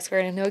people from my high school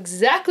are going to know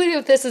exactly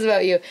what this is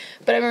about you.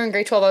 But I remember in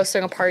grade 12, I was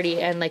throwing a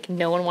party and, like,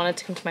 no one wanted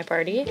to come to my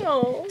party.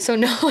 No. So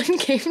no one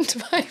came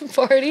to my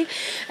party.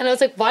 And I was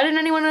like, why didn't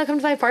anyone want to come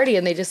to my party?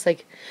 And they just,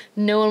 like,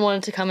 no one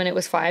wanted to come and it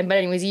was fine. But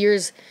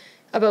anyways,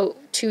 about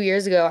 2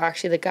 years ago,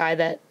 actually, the guy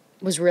that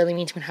was really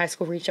mean to me in high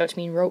school reached out to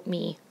me and wrote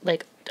me,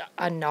 like,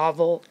 a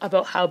novel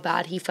about how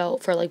bad he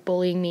felt for, like,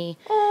 bullying me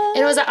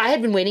And it was, I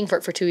had been waiting for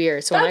it for 2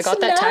 years. So when I got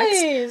that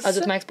text, I was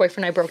with my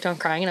ex-boyfriend, I broke down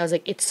crying, and I was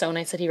like, it's so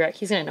nice that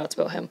he's going to know it's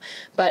about him.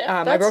 But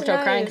I broke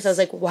down crying because I was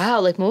like, wow,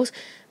 like most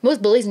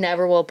bullies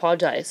never will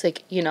apologize.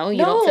 Like, you know,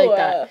 you don't feel like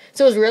that.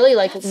 So it was really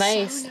like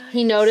nice. So nice.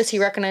 He noticed, he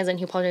recognized it, and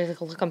he apologized.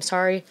 Like, look, I'm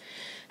sorry.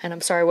 And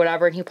I'm sorry,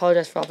 whatever. And he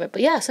apologized for all of it.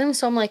 But yeah, so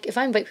I'm like, if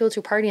I invite people to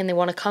a party and they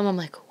want to come, I'm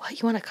like, what,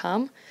 you want to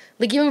come?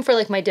 Like, even for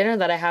like my dinner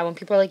that I have, when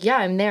people are like, yeah,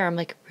 I'm there. I'm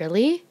like,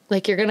 really?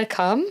 Like, you're going to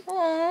come?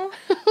 Aww.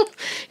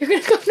 You're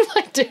going to come to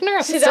my dinner?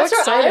 I'm so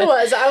excited.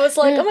 That's where I was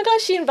like, oh my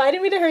gosh, she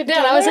invited me to her dinner.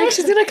 Yeah, I was like,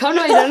 she's going to come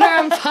to my dinner.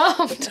 I'm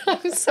pumped.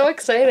 I'm so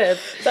excited.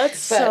 That's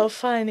so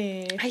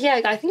funny.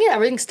 Yeah, I think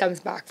everything stems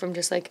back from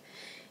just like,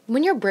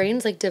 when your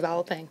brain's like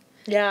developing.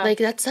 Yeah. Like,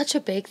 that's such a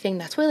big thing.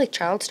 That's why like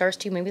child stars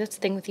too. Maybe that's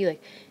the thing with you.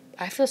 Like,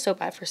 I feel so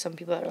bad for some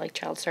people that are like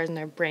child stars and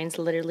their brains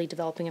literally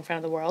developing in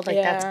front of the world. Like,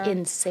 that's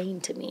insane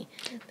to me.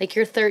 Like,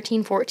 you're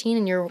 13, 14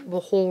 and the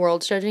whole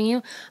world's judging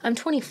you. I'm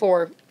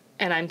 24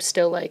 and I'm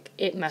still like,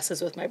 it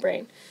messes with my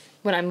brain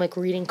when I'm like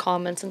reading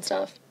comments and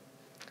stuff.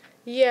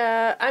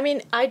 Yeah, I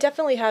mean, I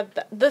definitely have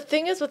the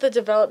thing is with the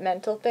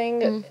developmental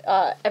thing,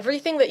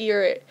 everything that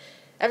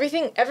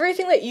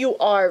you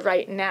are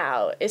right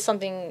now is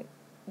something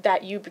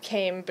that you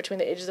became between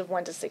the ages of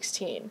 1 to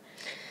 16.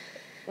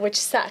 Which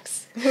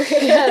sucks.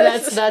 Yeah,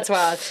 that's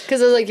wild.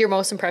 Because it's like your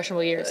most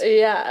impressionable years.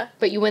 Yeah.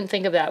 But you wouldn't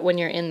think of that when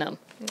you're in them.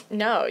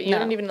 No, you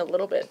don't even a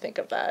little bit think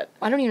of that.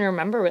 I don't even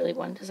remember really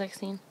 1 to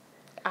 16.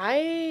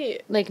 I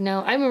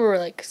remember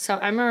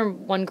I remember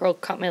one girl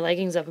cut my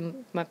leggings up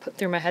and put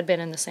through my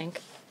headband in the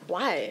sink.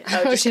 Why?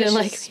 Oh, just she didn't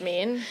like me.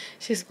 Mean.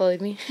 She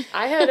bullied me.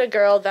 I had a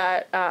girl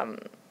that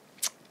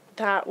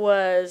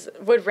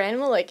would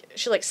randomly, like,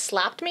 she, like,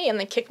 slapped me and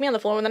then kicked me on the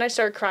floor. And then I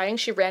started crying.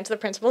 She ran to the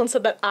principal and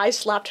said that I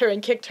slapped her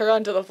and kicked her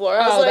onto the floor.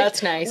 I was like,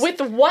 that's nice.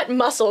 With what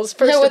muscles,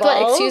 first of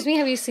all? Excuse me,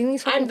 have you seen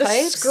these fucking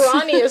pipes?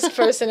 I'm the scrawniest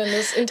person in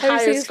this entire school.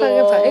 Have you seen these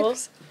fucking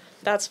pipes?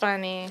 That's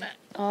funny.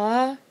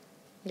 Aw.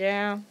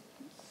 Yeah.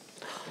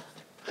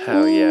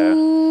 Hell yeah.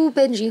 Ooh,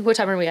 Benji. What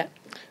time are we at?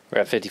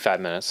 We're at 55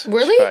 minutes.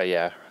 Really?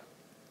 Yeah.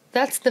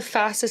 That's the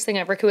fastest thing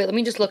ever. Okay, wait, let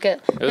me just look at...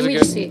 It was a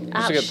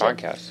good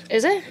podcast.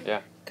 Is it?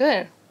 Yeah.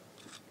 Good.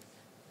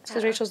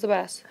 Because Rachel's the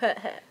best.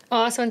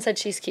 Oh, someone said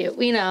she's cute.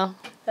 We know.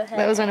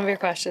 That was one of your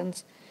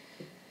questions.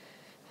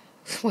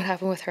 What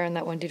happened with her and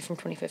that one dude from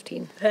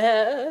 2015?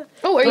 Oh,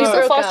 are you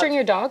still fostering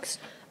your dogs?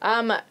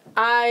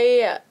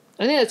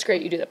 I think that's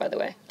great you do that, by the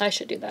way. I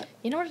should do that.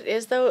 You know what it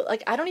is, though?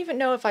 Like, I don't even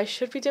know if I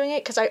should be doing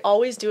it, because I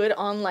always do it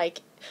on,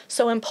 like,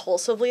 so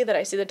impulsively that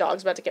I see the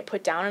dog's about to get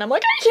put down, and I'm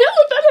like, I can't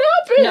let that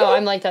happen! No,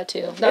 I'm like that,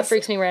 too. That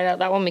freaks me right out.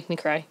 That won't make me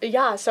cry.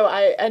 Yeah, so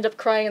I end up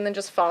crying and then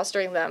just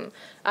fostering them.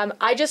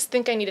 I just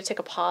think I need to take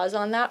a pause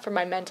on that for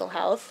my mental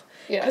health.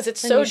 Yeah. Because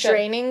it's so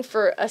draining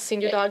for a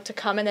senior dog to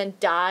come and then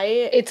die.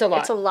 It's a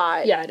lot. It's a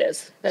lot. Yeah, it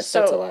is. That's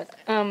a lot.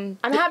 I'm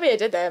happy I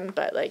did them,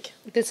 but, like...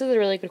 This is a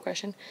really good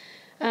question.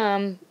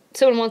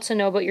 Someone wants to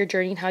know about your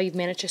journey and how you've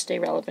managed to stay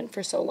relevant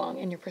for so long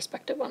and your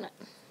perspective on it.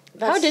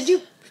 How did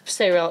you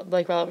stay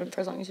relevant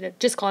for as long as you did?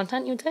 Just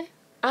content, you would say?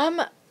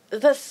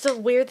 The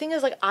weird thing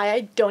is, like,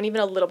 I don't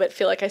even a little bit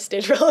feel like I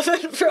stayed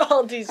relevant for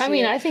all these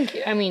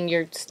years. I mean,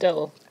 you're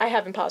still... I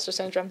have imposter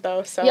syndrome,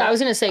 though, so... Yeah, I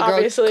was going to say,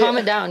 girl, calm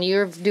it down.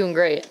 You're doing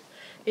great.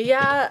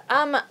 Yeah,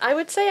 I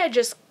would say I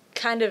just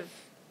kind of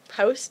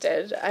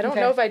posted. I don't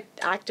know if I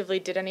actively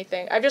did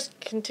anything. I've just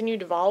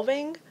continued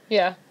evolving.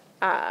 Yeah.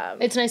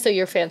 It's nice that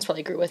your fans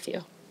probably grew with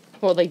you.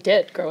 Well, they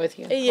did grow with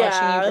you. Yeah.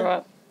 Watching you grow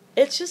up.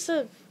 It's just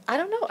I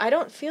don't know. I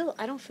don't feel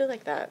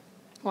like that.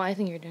 Well, I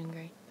think you're doing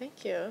great.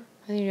 Thank you.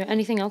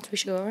 Anything else we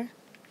should go over?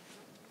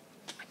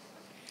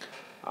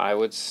 I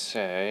would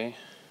say...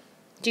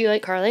 Do you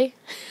like Carly?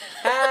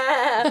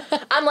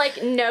 I'm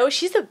like, no,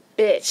 she's a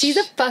bitch. She's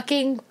a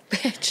fucking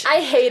bitch.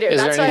 I hate her.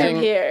 That's why I'm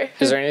here.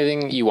 Is there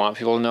anything you want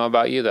people to know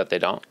about you that they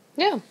don't?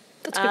 Yeah,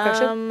 that's a good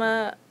question.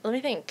 Let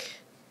me think.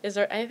 Is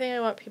there anything I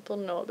want people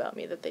to know about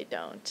me that they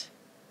don't?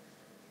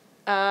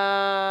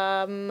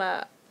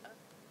 That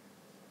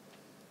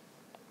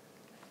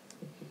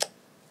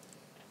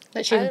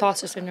she has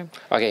imposter syndrome.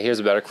 Okay, here's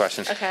a better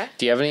question. Okay.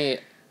 Do you have any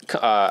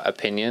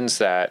opinions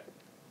that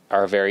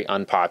are very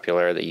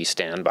unpopular that you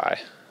stand by?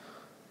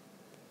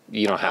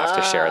 You don't have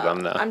to share them,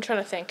 though. I'm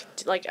trying to think.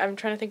 I'm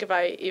trying to think if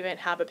I even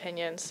have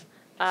opinions.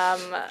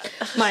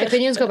 My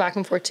opinions go back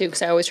and forth, too,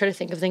 because I always try to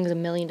think of things a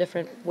million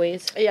different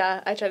ways.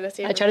 Yeah, I try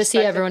to see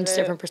everyone's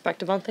different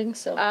perspective on things,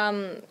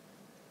 so...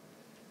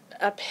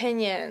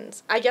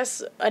 Opinions. I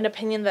guess an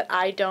opinion that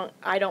I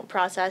don't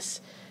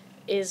process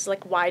is,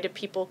 like, why do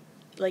people,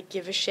 like,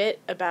 give a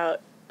shit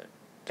about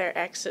their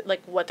ex,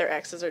 like, what their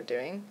exes are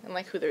doing and,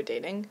 like, who they're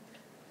dating.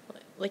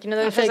 Like, you know,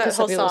 there's that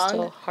whole song.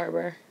 Still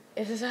harbor.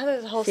 There's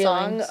a whole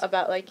song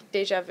about, like,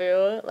 deja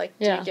vu. Like,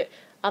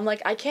 I'm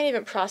like, I can't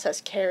even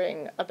process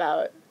caring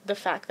about the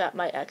fact that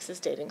my ex is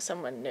dating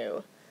someone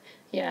new.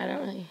 Yeah, I don't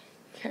really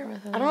care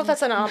about that. I don't know if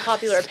that's an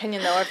unpopular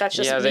opinion, though, or if that's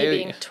just me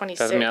being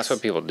 26. I mean, that's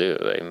what people do.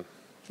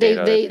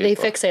 They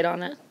fixate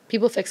on it.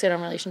 People fixate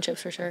on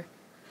relationships, for sure.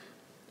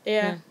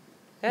 Yeah.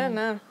 I don't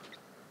know.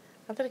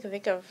 Not that I can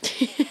think of.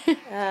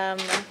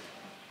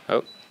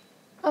 Oh.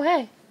 Oh,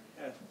 hey.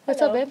 Yeah.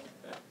 What's up, babe?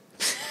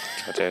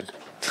 What's it?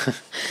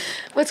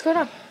 What's going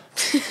on?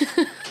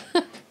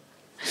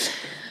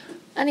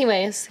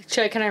 Anyways,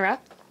 can I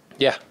wrap?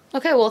 Yeah.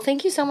 Okay, well,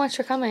 thank you so much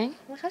for coming.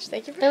 Oh my gosh,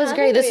 thank you for That was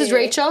great. having This is me.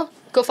 Rachel.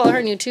 Go follow her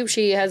on YouTube.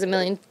 She has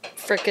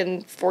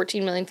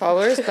 14 million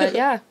followers, but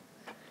yeah.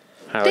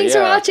 Thanks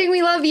for watching.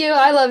 We love you.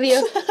 I love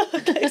you.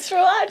 Thanks for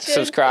watching.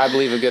 Subscribe,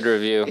 leave a good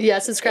review. Yeah,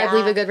 subscribe,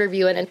 leave a good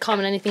review, and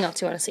comment anything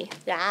else you want to see.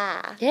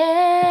 Yeah.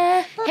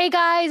 Yeah. Hey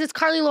guys, it's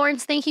Carly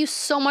Lawrence. Thank you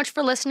so much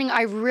for listening.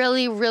 I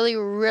really, really,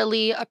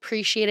 really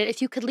appreciate it.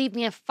 If you could leave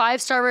me a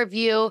 5-star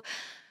review,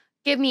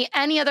 give me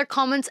any other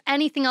comments,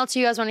 anything else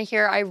you guys want to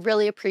hear, I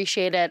really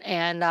appreciate it.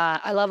 And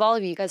I love all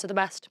of you. You guys are the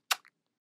best.